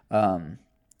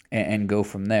and go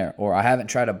from there. Or I haven't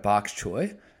tried a bok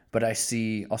choy, but I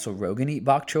see also Rogan eat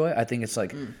bok choy. I think it's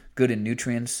like good in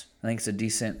nutrients. I think it's a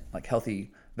decent, like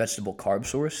healthy vegetable carb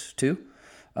source too.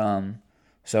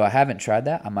 So I haven't tried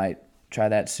that. I might try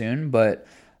that soon. But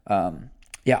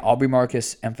Aubrey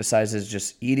Marcus emphasizes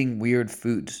just eating weird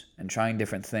foods and trying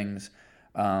different things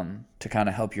to kind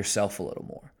of help yourself a little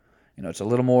more. It's a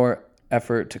little more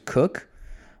effort to cook,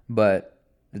 but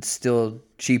it's still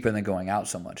cheaper than going out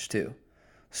so much too.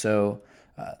 So,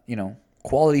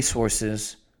 quality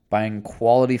sources, buying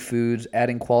quality foods,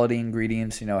 adding quality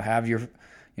ingredients, have your,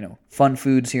 fun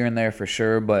foods here and there for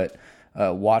sure, but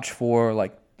watch for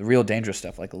like the real dangerous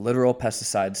stuff, like literal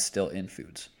pesticides still in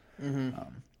foods.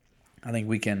 I think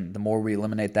the more we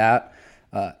eliminate that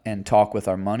and talk with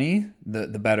our money,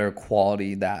 the better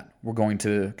quality that we're going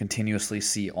to continuously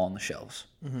see on the shelves.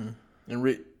 And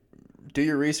do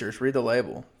your research, read the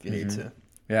label if you need to.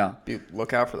 Yeah.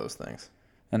 Look out for those things.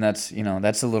 And that's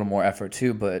a little more effort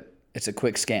too, but it's a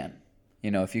quick scan.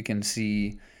 If you can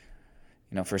see,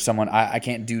 for someone, I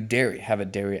can't do dairy, have a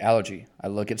dairy allergy. I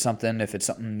look at something, if it's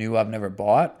something new I've never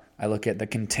bought, I look at the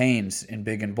contains in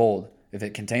big and bold. If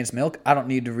it contains milk, I don't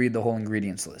need to read the whole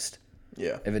ingredients list.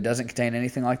 Yeah. If it doesn't contain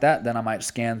anything like that, then I might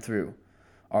scan through.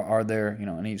 Are there,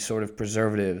 any sort of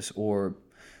preservatives or,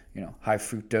 high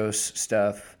fructose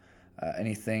stuff,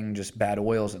 anything, just bad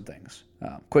oils and things.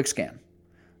 Quick scan.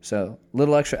 So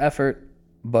little extra effort,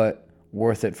 but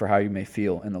worth it for how you may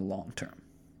feel in the long term.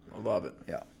 I love it.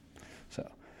 Yeah. So,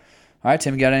 all right,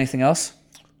 Tim, you got anything else?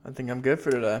 I think I'm good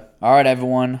for today. All right,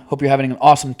 everyone. Hope you're having an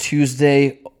awesome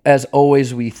Tuesday. As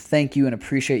always, we thank you and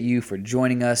appreciate you for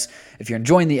joining us. If you're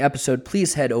enjoying the episode,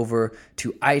 please head over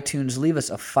to iTunes, leave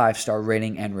us a 5-star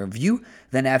rating and review.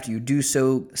 Then after you do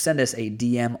so, send us a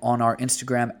DM on our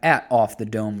Instagram at Off the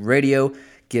Dome Radio.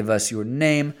 Give us your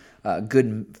name, a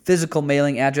good physical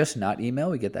mailing address, not email.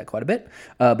 We get that quite a bit,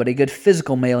 but a good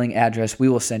physical mailing address. We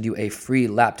will send you a free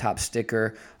laptop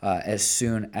sticker as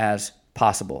soon as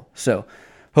possible. So,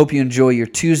 hope you enjoy your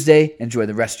Tuesday. Enjoy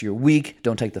the rest of your week.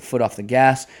 Don't take the foot off the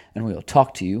gas, and we will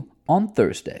talk to you on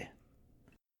Thursday.